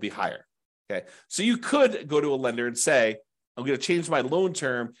 30-year loan will be higher. Okay, so you could go to a lender and say, I'm going to change my loan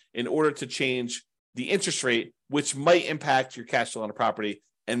term in order to change the interest rate, which might impact your cash flow on a property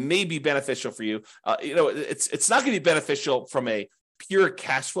and may be beneficial for you. It's not going to be beneficial from a pure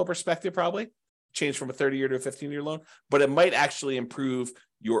cash flow perspective, probably change from a 30-year to a 15-year loan, but it might actually improve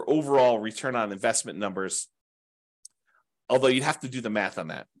your overall return on investment numbers. Although you'd have to do the math on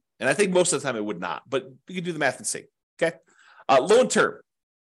that. And I think most of the time it would not, but you can do the math and see. Okay. Loan term.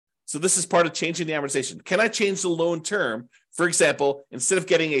 So this is part of changing the amortization. Can I change the loan term? For example, instead of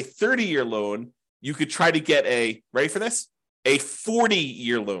getting a 30-year loan, you could try to get ready for this? A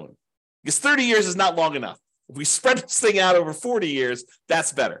 40-year loan. Because 30 years is not long enough. If we spread this thing out over 40 years,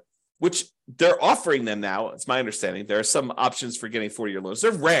 that's better, which they're offering them now. It's my understanding. There are some options for getting 40-year loans.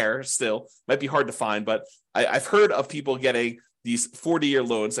 They're rare still, might be hard to find, but I've heard of people getting these 40-year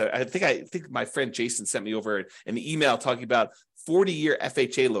loans. I think my friend Jason sent me over an email talking about 40-year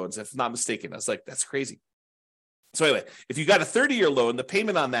FHA loans, if I'm not mistaken. I was like, that's crazy. So anyway, if you got a 30-year loan, the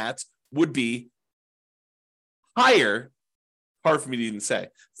payment on that would be higher. Hard for me to even say.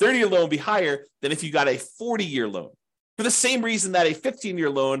 30-year loan would be higher than if you got a 40-year loan for the same reason that a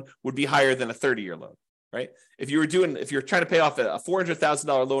 15-year loan would be higher than a 30-year loan, right? If you're trying to pay off a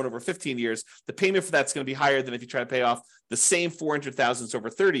 $400,000 loan over 15 years, the payment for that's going to be higher than if you try to pay off the same $400,000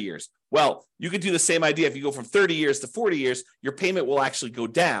 over 30 years. Well, you could do the same idea. If you go from 30 years to 40 years, your payment will actually go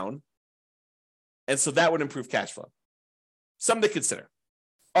down. And so that would improve cash flow. Something to consider.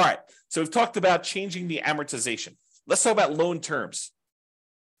 All right. So we've talked about changing the amortization. Let's talk about loan terms.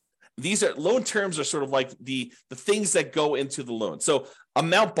 Loan terms are sort of like the things that go into the loan. So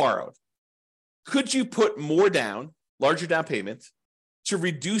amount borrowed. Could you put more down, larger down payment, to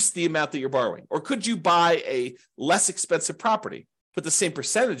reduce the amount that you're borrowing? Or could you buy a less expensive property, put the same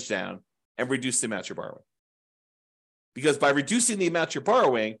percentage down, and reduce the amount you're borrowing? Because by reducing the amount you're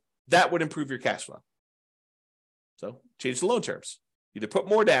borrowing, that would improve your cash flow. So change the loan terms. Either put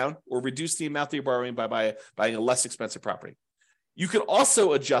more down or reduce the amount that you're borrowing by buying a less expensive property. You can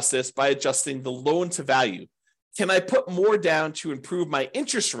also adjust this by adjusting the loan to value. Can I put more down to improve my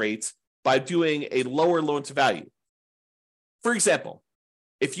interest rates by doing a lower loan to value? For example,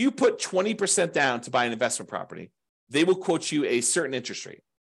 if you put 20% down to buy an investment property, they will quote you a certain interest rate.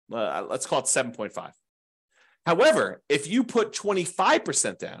 Let's call it 7.5. However, if you put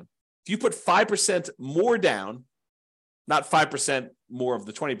 25% down, if you put 5% more down, not 5% more of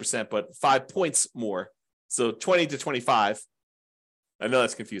the 20%, but 5 points more. So 20 to 25. I know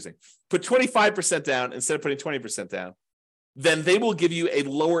that's confusing. Put 25% down instead of putting 20% down. then they will give you a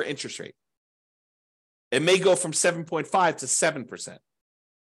lower interest rate. It may go from 7.5 to 7%.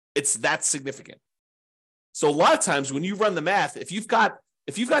 It's that significant. So a lot of times when you run the math, if you've got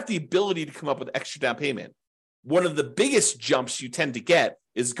the ability to come up with extra down payment, one of the biggest jumps you tend to get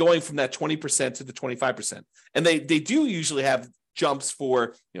is going from that 20% to the 25%. And they do usually have jumps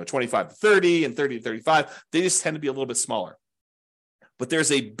for 25 to 30 and 30 to 35. They just tend to be a little bit smaller. But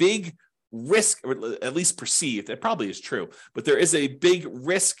there's a big risk, or at least perceived, it probably is true, but there is a big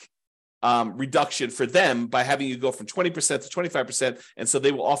risk reduction for them by having you go from 20% to 25%. And so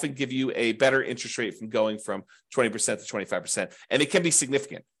they will often give you a better interest rate from going from 20% to 25%. And it can be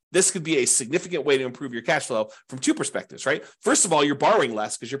significant. This could be a significant way to improve your cash flow from two perspectives, right? First of all, you're borrowing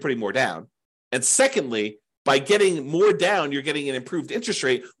less because you're putting more down. And secondly, by getting more down, you're getting an improved interest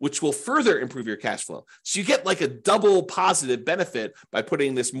rate, which will further improve your cash flow. So you get like a double positive benefit by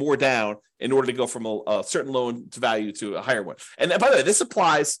putting this more down in order to go from a certain loan to value to a higher one. And by the way, this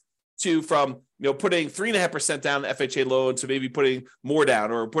applies to from putting 3.5% down the FHA loan to maybe putting more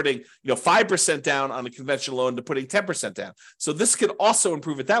down, or putting 5% down on a conventional loan to putting 10% down. So this could also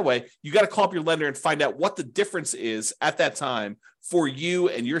improve it that way. You got to call up your lender and find out what the difference is at that time for you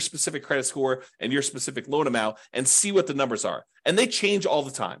and your specific credit score and your specific loan amount, and see what the numbers are. And they change all the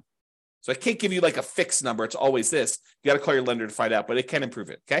time. So I can't give you like a fixed number. It's always this. You got to call your lender to find out, but it can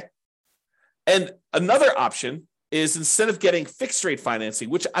improve it. Okay. And another option is, instead of getting fixed rate financing,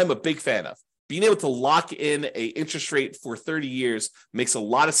 which I'm a big fan of, being able to lock in a interest rate for 30 years makes a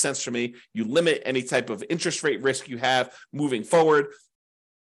lot of sense for me. You limit any type of interest rate risk you have moving forward.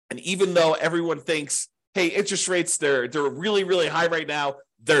 And even though everyone thinks, hey, interest rates, they're really, really high right now,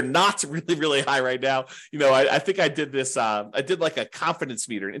 they're not really, really high right now. I think I did this, I did like a confidence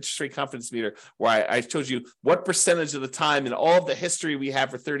meter, an interest rate confidence meter, where I showed you what percentage of the time in all of the history we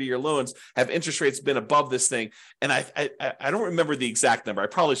have for 30-year loans have interest rates been above this thing. And I don't remember the exact number. I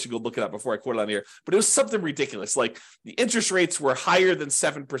probably should go look it up before I quote it on here, but it was something ridiculous. Like the interest rates were higher than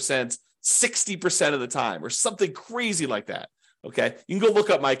 7%, 60% of the time, or something crazy like that. Okay, you can go look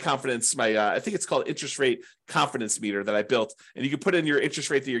up my confidence, I think it's called interest rate confidence meter that I built, and you can put in your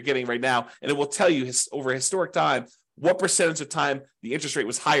interest rate that you're getting right now, and it will tell you over historic time what percentage of time the interest rate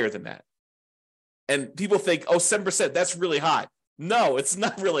was higher than that. And people think, 7%, that's really high. No, it's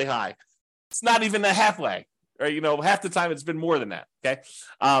not really high. It's not even a halfway, or half the time it's been more than that. Okay,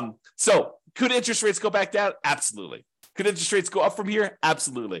 so could interest rates go back down? Absolutely. Could interest rates go up from here?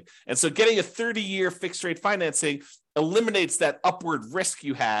 Absolutely. And so getting a 30-year fixed rate financing eliminates that upward risk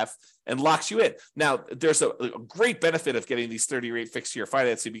you have and locks you in. Now, there's a great benefit of getting these 30-year fixed year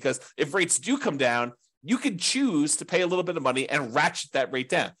financing, because if rates do come down, you can choose to pay a little bit of money and ratchet that rate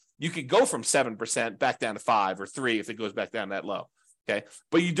down. You could go from 7% back down to 5 or 3 if it goes back down that low. Okay.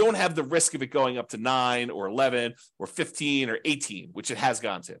 But you don't have the risk of it going up to 9 or 11 or 15 or 18, which it has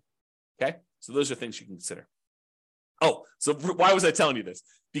gone to. Okay. So those are things you can consider. So why was I telling you this?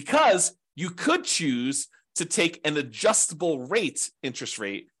 Because you could choose to take an adjustable rate interest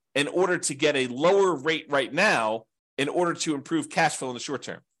rate in order to get a lower rate right now in order to improve cash flow in the short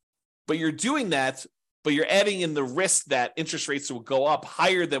term. But you're doing that, but you're adding in the risk that interest rates will go up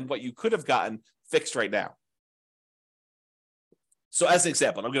higher than what you could have gotten fixed right now. So as an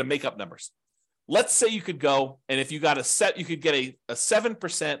example, I'm going to make up numbers. Let's say you could go, and if you got you could get a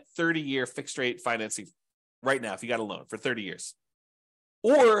 7% 30-year fixed rate financing right now if you got a loan for 30 years.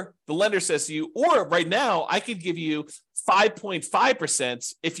 Or the lender says to you, or right now, I could give you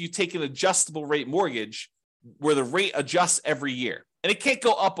 5.5% if you take an adjustable rate mortgage where the rate adjusts every year. And it can't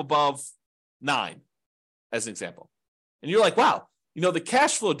go up above 9, as an example. And you're like, wow, the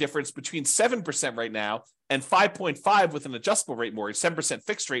cash flow difference between 7% right now and 5.5 with an adjustable rate mortgage, 7%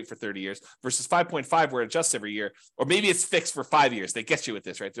 fixed rate for 30 years versus 5.5 where it adjusts every year, or maybe it's fixed for 5 years. They get you with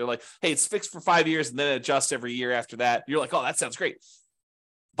this, right? They're like, hey, it's fixed for 5 years and then it adjusts every year after that. You're like, oh, that sounds great.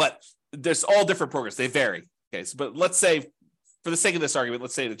 But there's all different programs. They vary. Okay. So, but let's say, for the sake of this argument,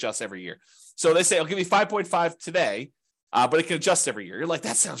 let's say it adjusts every year. So they say, I'll give you 5.5 today, but it can adjust every year. You're like,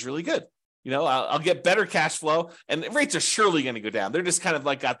 that sounds really good. I'll get better cash flow, and rates are surely going to go down. They're just kind of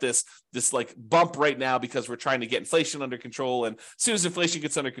like got this like bump right now because we're trying to get inflation under control. And as soon as inflation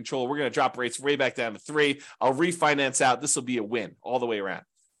gets under control, we're going to drop rates way back down to 3. I'll refinance out. This will be a win all the way around.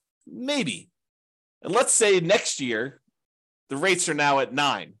 Maybe. And let's say next year, the rates are now at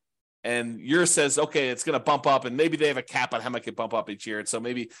 9. And yours says, okay, it's going to bump up, and maybe they have a cap on how much it bump up each year. And so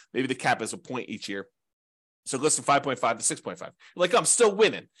maybe the cap is a point each year. So it goes from 5.5 to 6.5. You're like, I'm still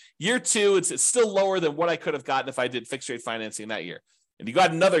winning. Year 2, it's still lower than what I could have gotten if I did fixed rate financing that year. And you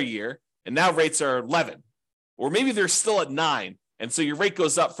got another year, and now rates are 11. Or maybe they're still at 9. And so your rate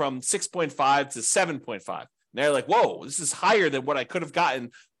goes up from 6.5 to 7.5. And they're like, whoa, this is higher than what I could have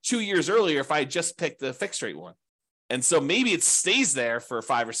gotten 2 years earlier if I had just picked the fixed rate one. And so maybe it stays there for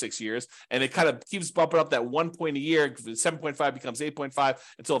 5 or 6 years, and it kind of keeps bumping up that 1 point a year. 7.5 becomes 8.5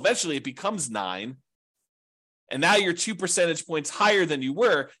 until eventually it becomes 9. And now you're 2 percentage points higher than you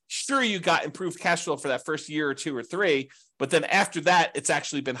were. Sure, you got improved cash flow for that first year or 2 or 3, but then after that, it's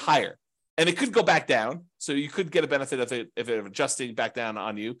actually been higher. And it could go back down. So you could get a benefit of it if it adjusting back down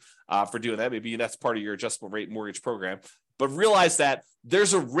on you for doing that. Maybe that's part of your adjustable rate mortgage program. But realize that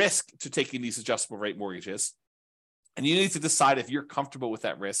there's a risk to taking these adjustable rate mortgages. And you need to decide if you're comfortable with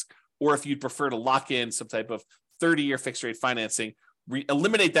that risk or if you'd prefer to lock in some type of 30-year fixed rate financing,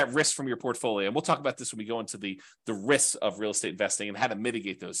 eliminate that risk from your portfolio. And we'll talk about this when we go into the risks of real estate investing and how to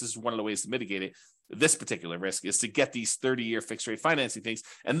mitigate those. This is one of the ways to mitigate it. This particular risk is to get these 30-year fixed rate financing things.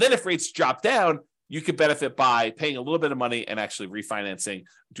 And then if rates drop down, you could benefit by paying a little bit of money and actually refinancing,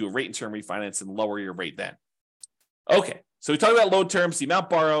 do a rate and term refinance and lower your rate then. Okay, so we talked about loan terms, the amount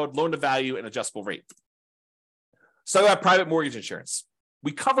borrowed, loan to value, and adjustable rate. Let's talk about private mortgage insurance.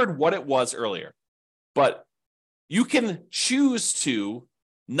 We covered what it was earlier, but you can choose to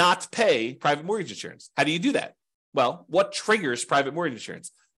not pay private mortgage insurance. How do you do that? Well, what triggers private mortgage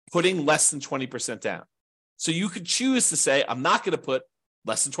insurance? Putting less than 20% down. So you could choose to say, I'm not going to put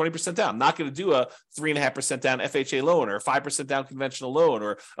less than 20% down. I'm not going to do a 3.5% down FHA loan or a 5% down conventional loan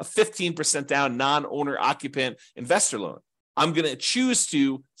or a 15% down non-owner occupant investor loan. I'm going to choose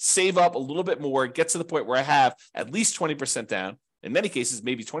to save up a little bit more, get to the point where I have at least 20% down, in many cases,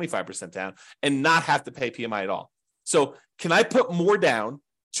 maybe 25% down, and not have to pay PMI at all. So can I put more down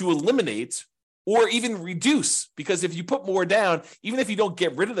to eliminate or even reduce? Because if you put more down, even if you don't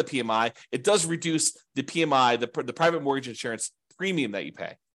get rid of the PMI, it does reduce the PMI, the private mortgage insurance premium that you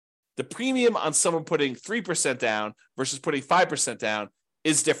pay. The premium on someone putting 3% down versus putting 5% down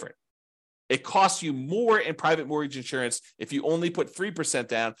is different. It costs you more in private mortgage insurance if you only put 3%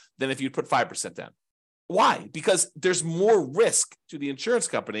 down than if you put 5% down. Why? Because there's more risk to the insurance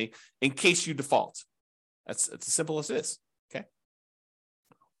company in case you default. It's as simple as it is, okay?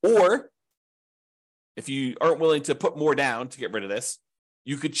 Or if you aren't willing to put more down to get rid of this,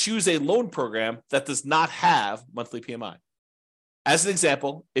 you could choose a loan program that does not have monthly PMI. As an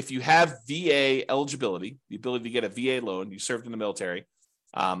example, if you have VA eligibility, the ability to get a VA loan, you served in the military,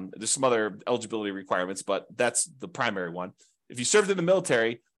 there's some other eligibility requirements, but that's the primary one. If you served in the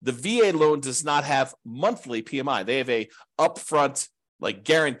military, the VA loan does not have monthly PMI. They have a upfront like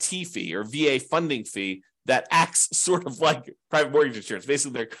guarantee fee or VA funding fee that acts sort of like private mortgage insurance.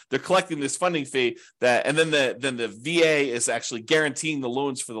 Basically, they're collecting this funding fee that, and then the VA is actually guaranteeing the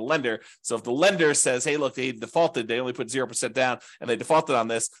loans for the lender. So if the lender says, "Hey, look, they defaulted, they only put 0% down, and they defaulted on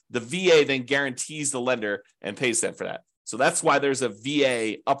this," the VA then guarantees the lender and pays them for that. So that's why there's a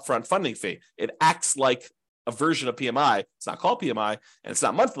VA upfront funding fee. It acts like a version of PMI. It's not called PMI, and it's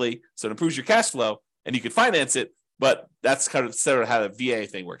not monthly, so it improves your cash flow, and you can finance it. But that's kind of sort of how the VA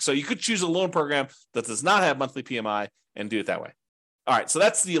thing works. So you could choose a loan program that does not have monthly PMI and do it that way. All right, so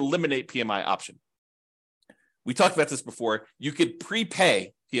that's the eliminate PMI option. We talked about this before. You could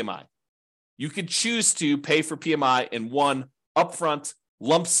prepay PMI. You could choose to pay for PMI in one upfront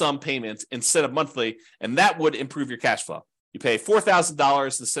lump sum payment instead of monthly, and that would improve your cash flow. You pay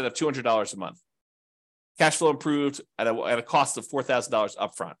 $4,000 instead of $200 a month. Cash flow improved at a cost of $4,000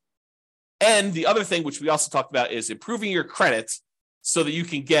 upfront. And the other thing, which we also talked about, is improving your credit so that you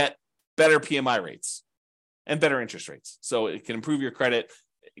can get better PMI rates and better interest rates. So it can improve your credit.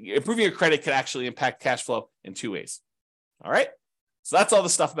 Improving your credit can actually impact cash flow in 2 ways. All right. So that's all the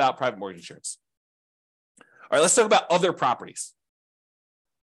stuff about private mortgage insurance. All right, let's talk about other properties.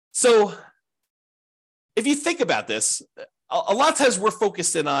 So if you think about this, a lot of times we're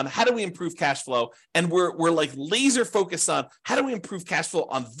focused in on how do we improve cash flow, and we're like laser focused on how do we improve cash flow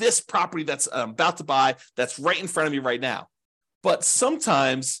on this property that's about to buy, that's right in front of me right now. But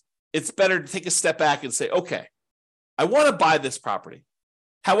sometimes it's better to take a step back and say, okay, I want to buy this property.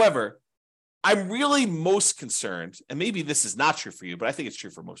 However, I'm really most concerned, and maybe this is not true for you, but I think it's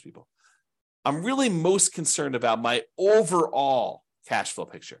true for most people. I'm really most concerned about my overall cash flow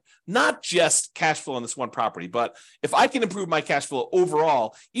picture, not just cash flow on this one property, but if I can improve my cash flow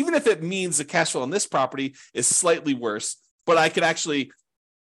overall, even if it means the cash flow on this property is slightly worse, but I can actually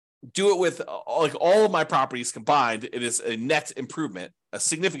do it with like all of my properties combined, it is a net improvement, a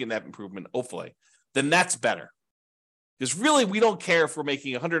significant net improvement, hopefully, then that's better. Because really, we don't care if we're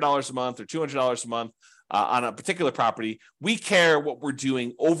making $100 a month or $200 a month on a particular property. We care what we're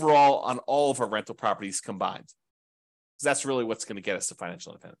doing overall on all of our rental properties combined. That's really what's going to get us to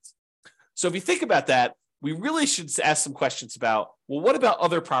financial independence. So if you think about that, we really should ask some questions about, well, what about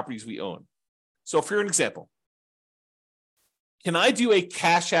other properties we own? So for an example, can I do a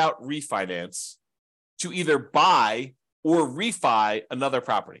cash out refinance to either buy or refi another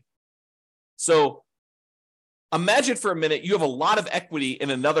property? So imagine for a minute, you have a lot of equity in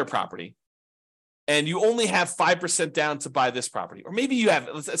another property and you only have 5% down to buy this property. Or maybe you have,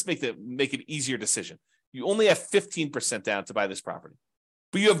 let's make an easier decision. You only have 15% down to buy this property,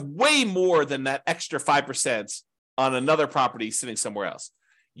 but you have way more than that extra 5% on another property sitting somewhere else.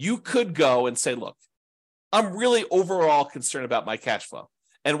 You could go and say, look, I'm really overall concerned about my cash flow.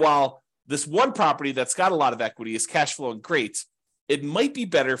 And while this one property that's got a lot of equity is cash flowing great, it might be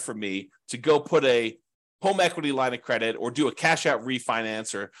better for me to go put a home equity line of credit or do a cash out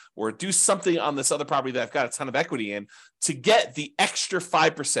refinance or do something on this other property that I've got a ton of equity in to get the extra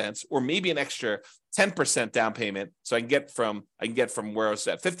 5% or maybe an extra 10% down payment. So I can get from where I was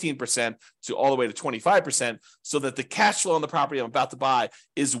at 15% to all the way to 25% so that the cash flow on the property I'm about to buy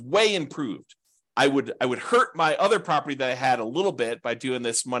is way improved. I would hurt my other property that I had a little bit by doing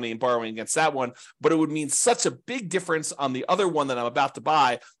this money and borrowing against that one, but it would mean such a big difference on the other one that I'm about to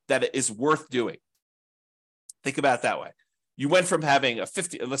buy that it is worth doing. Think about it that way. You went from having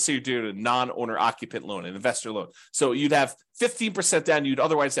let's say you're doing a non-owner occupant loan, an investor loan. So you'd have 15% down, you'd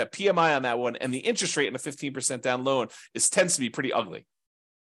otherwise have PMI on that one, and the interest rate in a 15% down loan tends to be pretty ugly.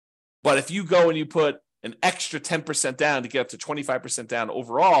 But if you go and you put an extra 10% down to get up to 25% down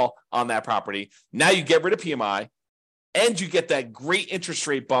overall on that property, now you get rid of PMI and you get that great interest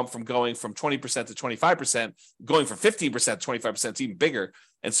rate bump from going from 20% to 25%, going from 15% to 25% is even bigger.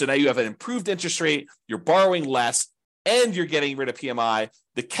 And so now you have an improved interest rate, you're borrowing less, and you're getting rid of PMI.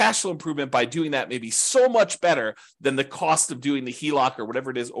 The cash flow improvement by doing that may be so much better than the cost of doing the HELOC or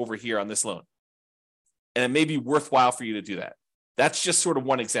whatever it is over here on this loan. And it may be worthwhile for you to do that. That's just sort of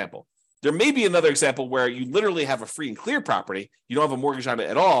one example. There may be another example where you literally have a free and clear property, you don't have a mortgage on it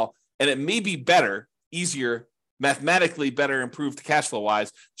at all, and it may be better, easier, mathematically better improved cash flow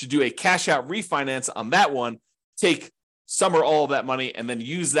wise to do a cash out refinance on that one, take some or all of that money, and then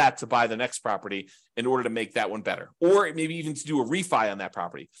use that to buy the next property in order to make that one better. Or maybe even to do a refi on that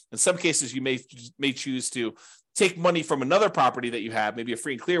property. In some cases, you may choose to take money from another property that you have, maybe a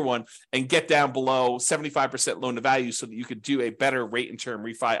free and clear one, and get down below 75% loan to value so that you could do a better rate and term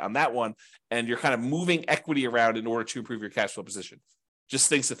refi on that one. And you're kind of moving equity around in order to improve your cash flow position. Just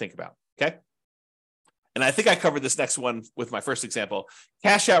things to think about, okay? And I think I covered this next one with my first example,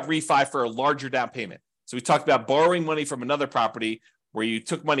 cash out refi for a larger down payment. So we talked about borrowing money from another property where you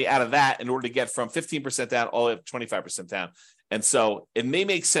took money out of that in order to get from 15% down all the way up to 25% down. And so it may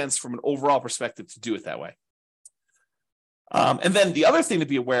make sense from an overall perspective to do it that way. And then the other thing to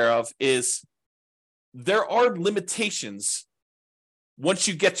be aware of is there are limitations once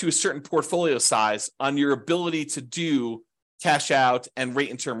you get to a certain portfolio size on your ability to do cash out and rate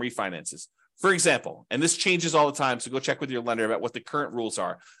and term refinances. For example, and this changes all the time, so go check with your lender about what the current rules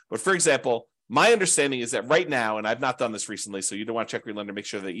are. But for example, my understanding is that right now, and I've not done this recently, so you don't want to check with your lender, make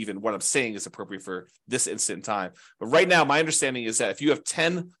sure that even what I'm saying is appropriate for this instant in time. But right now, my understanding is that if you have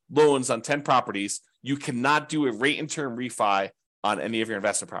 10 loans on 10 properties, you cannot do a rate and term refi on any of your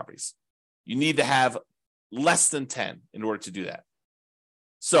investment properties. You need to have less than 10 in order to do that.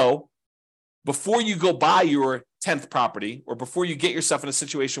 So before you go buy your 10th property, or before you get yourself in a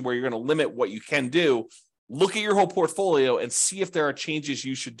situation where you're going to limit what you can do, look at your whole portfolio and see if there are changes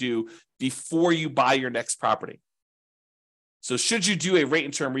you should do before you buy your next property. So should you do a rate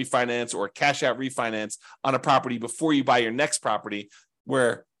and term refinance or a cash out refinance on a property before you buy your next property,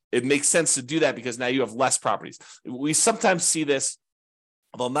 where it makes sense to do that because now you have less properties? We sometimes see this,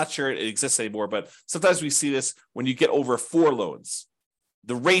 although I'm not sure it exists anymore, but sometimes we see this when you get over 4 loans.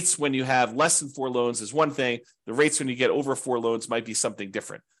 The rates when you have less than 4 loans is one thing. The rates when you get over 4 loans might be something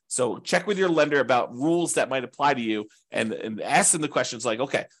different. So check with your lender about rules that might apply to you and ask them the questions like,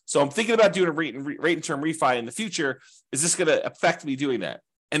 okay, so I'm thinking about doing a rate and term refi in the future. Is this going to affect me doing that?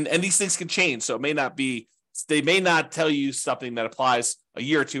 And these things can change. So they may not tell you something that applies a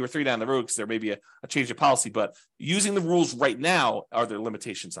year or 2 or 3 down the road because there may be a change of policy, but using the rules right now, are there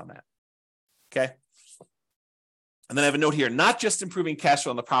limitations on that? Okay. And then I have a note here, not just improving cash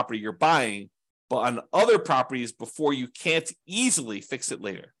flow on the property you're buying, but on other properties before you can't easily fix it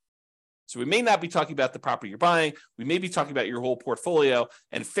later. So we may not be talking about the property you're buying. We may be talking about your whole portfolio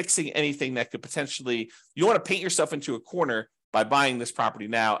and fixing anything that could potentially, you don't want to paint yourself into a corner by buying this property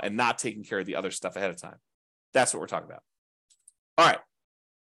now and not taking care of the other stuff ahead of time. That's what we're talking about. All right.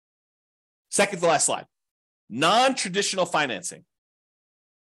 Second to last slide, non-traditional financing.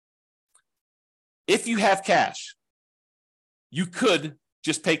 If you have cash, you could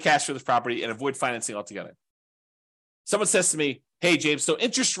just pay cash for this property and avoid financing altogether. Someone says to me, hey, James, so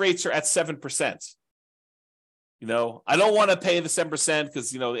interest rates are at 7%. I don't want to pay the 7% because,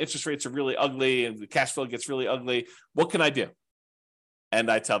 the interest rates are really ugly and the cash flow gets really ugly. What can I do? And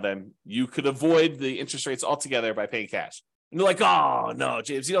I tell them, you could avoid the interest rates altogether by paying cash. And they're like, oh, no,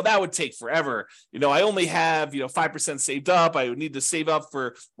 James, that would take forever. I only have, 5% saved up. I would need to save up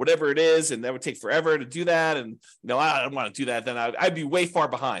for whatever it is. And that would take forever to do that. And, I don't want to do that. Then I'd be way far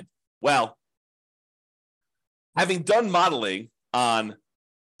behind. Well, having done modeling on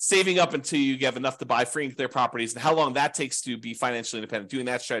saving up until you have enough to buy free and clear properties and how long that takes to be financially independent, doing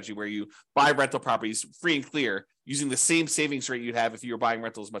that strategy where you buy rental properties free and clear using the same savings rate you'd have if you were buying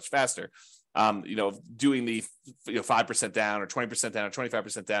rentals much faster, doing the 5% down or 20% down or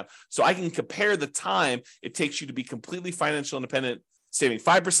 25% down. So I can compare the time it takes you to be completely financial independent, saving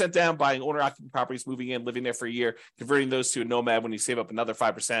 5% down, buying owner-occupied properties, moving in, living there for a year, converting those to a nomad when you save up another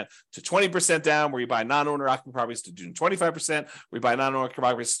 5%, to 20% down where you buy non-owner-occupied properties, to doing 25% where you buy non-owner-occupied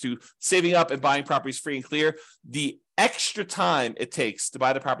properties, to saving up and buying properties free and clear. The extra time it takes to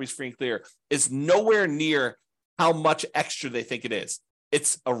buy the properties free and clear is nowhere near how much extra they think it is.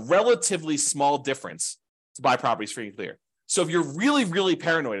 It's a relatively small difference to buy properties free and clear. So if you're really, really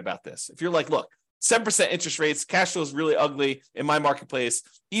paranoid about this, if you're like, look, 7% interest rates, cash flow is really ugly in my marketplace,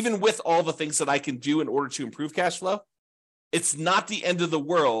 even with all the things that I can do in order to improve cash flow, it's not the end of the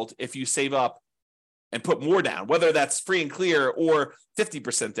world if you save up and put more down, whether that's free and clear or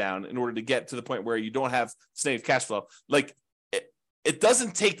 50% down in order to get to the point where you don't have negative cash flow. Like it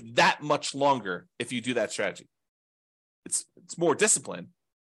doesn't take that much longer if you do that strategy. It's more discipline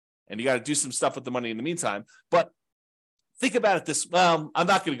and you got to do some stuff with the money in the meantime. But think about it this, well, I'm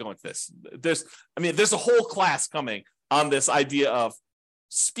not going to go into this. There's a whole class coming on this idea of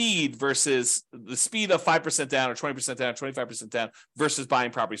speed versus the speed of 5% down or 20% down, 25% down versus buying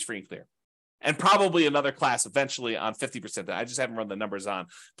properties free and clear. And probably another class eventually on 50% down. I just haven't run the numbers on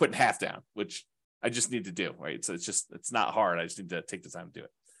putting half down, which I just need to do, right? So it's not hard. I just need to take the time to do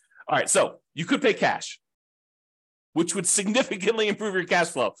it. All right. So you could pay cash, which would significantly improve your cash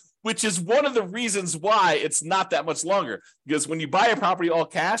flow, which is one of the reasons why it's not that much longer. Because when you buy a property all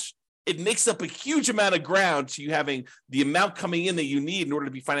cash, it makes up a huge amount of ground to you having the amount coming in that you need in order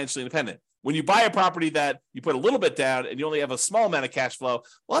to be financially independent. When you buy a property that you put a little bit down and you only have a small amount of cash flow,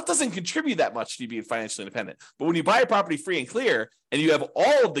 well, it doesn't contribute that much to you being financially independent. But when you buy a property free and clear and you have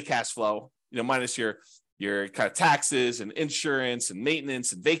all of the cash flow, minus your kind of taxes and insurance and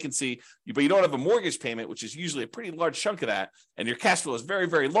maintenance and vacancy, but you don't have a mortgage payment, which is usually a pretty large chunk of that, and your cash flow is very,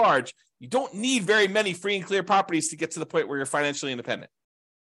 very large, you don't need very many free and clear properties to get to the point where you're financially independent.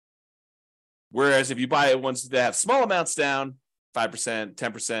 Whereas if you buy ones that have small amounts down, 5%,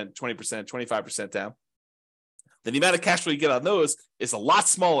 10%, 20%, 25% down, then the amount of cash flow you get on those is a lot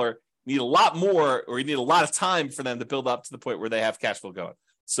smaller. You need a lot more, or you need a lot of time for them to build up to the point where they have cash flow going.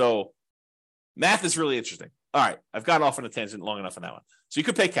 So math is really interesting. All right, I've gone off on a tangent long enough on that one. So you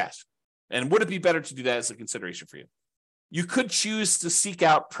could pay cash. And would it be better to do that as a consideration for you? You could choose to seek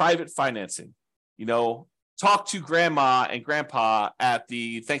out private financing. Talk to grandma and grandpa at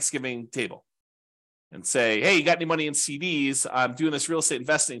the Thanksgiving table and say, hey, you got any money in CDs? I'm doing this real estate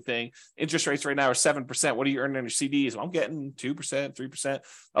investing thing. Interest rates right now are 7%. What are you earning on your CDs? Well, I'm getting 2%, 3%.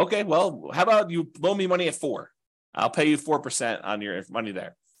 Okay, well, how about you loan me money at 4%? I'll pay you 4% on your money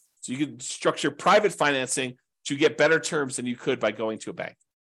there. So you could structure private financing to get better terms than you could by going to a bank.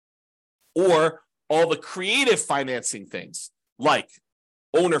 Or all the creative financing things like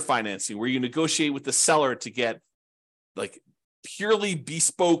owner financing, where you negotiate with the seller to get like purely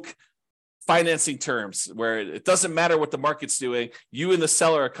bespoke financing terms, where it doesn't matter what the market's doing. You and the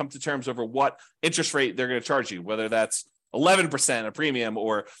seller come to terms over what interest rate they're going to charge you, whether that's 11% a premium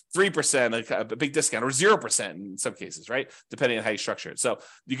or 3%, a big discount, or 0% in some cases, right? Depending on how you structure it. So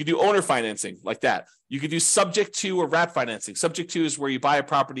you could do owner financing like that. You could do subject to or wrap financing. Subject to is where you buy a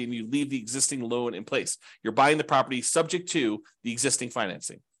property and you leave the existing loan in place. You're buying the property subject to the existing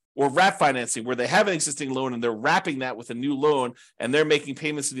financing. Or wrap financing, where they have an existing loan and they're wrapping that with a new loan and they're making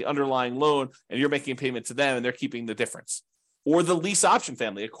payments to the underlying loan and you're making a payment to them and they're keeping the difference. Or the lease option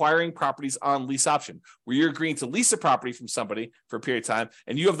family, acquiring properties on lease option, where you're agreeing to lease a property from somebody for a period of time,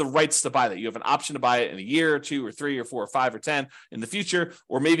 and you have the rights to buy that. You have an option to buy it in a year or 2 or 3 or 4 or 5 or 10 in the future.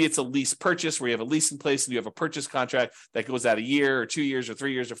 Or maybe it's a lease purchase where you have a lease in place and you have a purchase contract that goes out a year or 2 years or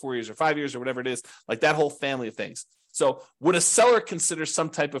 3 years or 4 years or 5 years or whatever it is, like that whole family of things. So would a seller consider some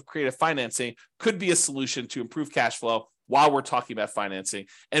type of creative financing could be a solution to improve cash flow while we're talking about financing?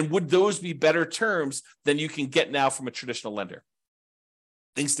 And would those be better terms than you can get now from a traditional lender?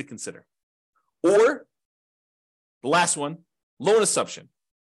 Things to consider. Or the last one, loan assumption.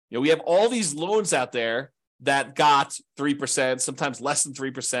 We have all these loans out there that got 3%, sometimes less than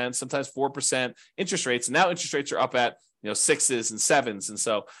 3%, sometimes 4% interest rates. And now interest rates are up at 6s and 7s.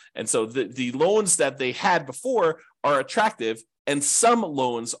 And so the loans that they had before are attractive, and some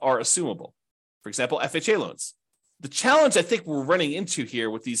loans are assumable. For example, FHA loans. The challenge I think we're running into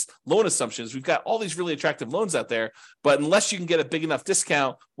here with these loan assumptions, we've got all these really attractive loans out there, but unless you can get a big enough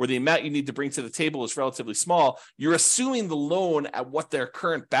discount where the amount you need to bring to the table is relatively small, you're assuming the loan at what their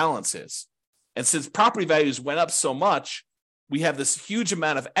current balance is. And since property values went up so much, we have this huge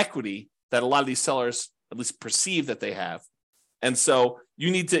amount of equity that a lot of these sellers at least perceive that they have. And so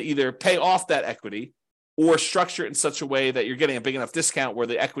you need to either pay off that equity or structure it in such a way that you're getting a big enough discount where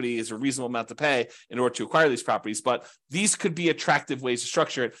the equity is a reasonable amount to pay in order to acquire these properties. But these could be attractive ways to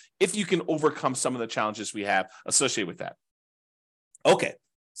structure it if you can overcome some of the challenges we have associated with that. Okay,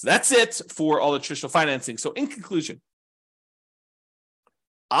 so that's it for all the traditional financing. So in conclusion,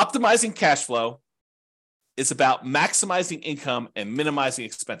 optimizing cash flow is about maximizing income and minimizing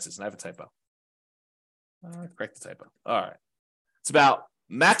expenses. And I have a typo. Correct the typo. All right. It's about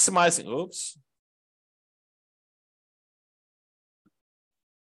maximizing, All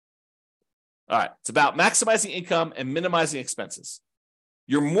right. It's about maximizing income and minimizing expenses.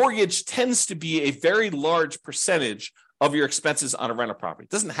 Your mortgage tends to be a very large percentage of your expenses on a rental property.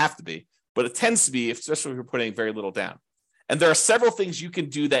 It doesn't have to be, but it tends to be, especially if you're putting very little down. And there are several things you can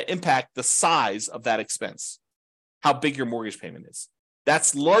do that impact the size of that expense, how big your mortgage payment is.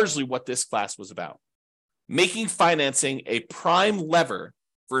 That's largely what this class was about. Making financing a prime lever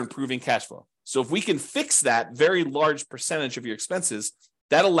for improving cash flow. So if we can fix that very large percentage of your expenses,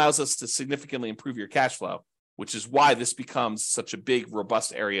 that allows us to significantly improve your cash flow, which is why this becomes such a big,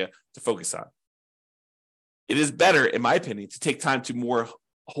 robust area to focus on. It is better, in my opinion, to take time to more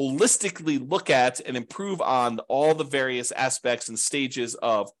holistically look at and improve on all the various aspects and stages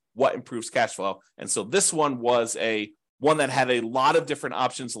of what improves cash flow. And so this one was one that had a lot of different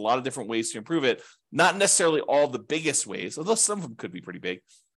options, a lot of different ways to improve it. Not necessarily all the biggest ways, although some of them could be pretty big,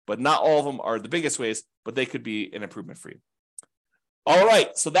 but not all of them are the biggest ways, but they could be an improvement for you. All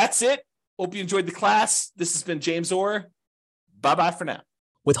right, so that's it. Hope you enjoyed the class. This has been James Orr. Bye-bye for now.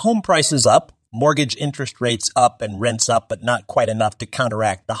 With home prices up, mortgage interest rates up, and rents up, but not quite enough to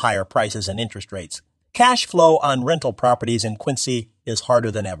counteract the higher prices and interest rates, cash flow on rental properties in Quincy is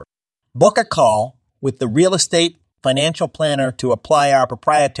harder than ever. Book a call with the Real Estate Financial Planner to apply our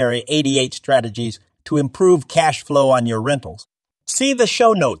proprietary 88 strategies to improve cash flow on your rentals. See the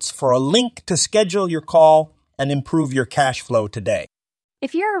show notes for a link to schedule your call and improve your cash flow today.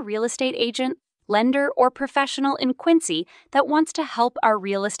 If you're a real estate agent, lender, or professional in Quincy that wants to help our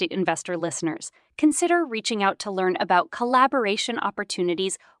real estate investor listeners, consider reaching out to learn about collaboration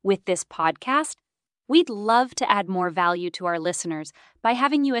opportunities with this podcast. We'd love to add more value to our listeners by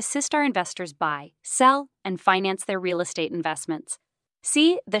having you assist our investors buy, sell, and finance their real estate investments.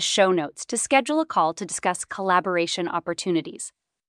 See the show notes to schedule a call to discuss collaboration opportunities.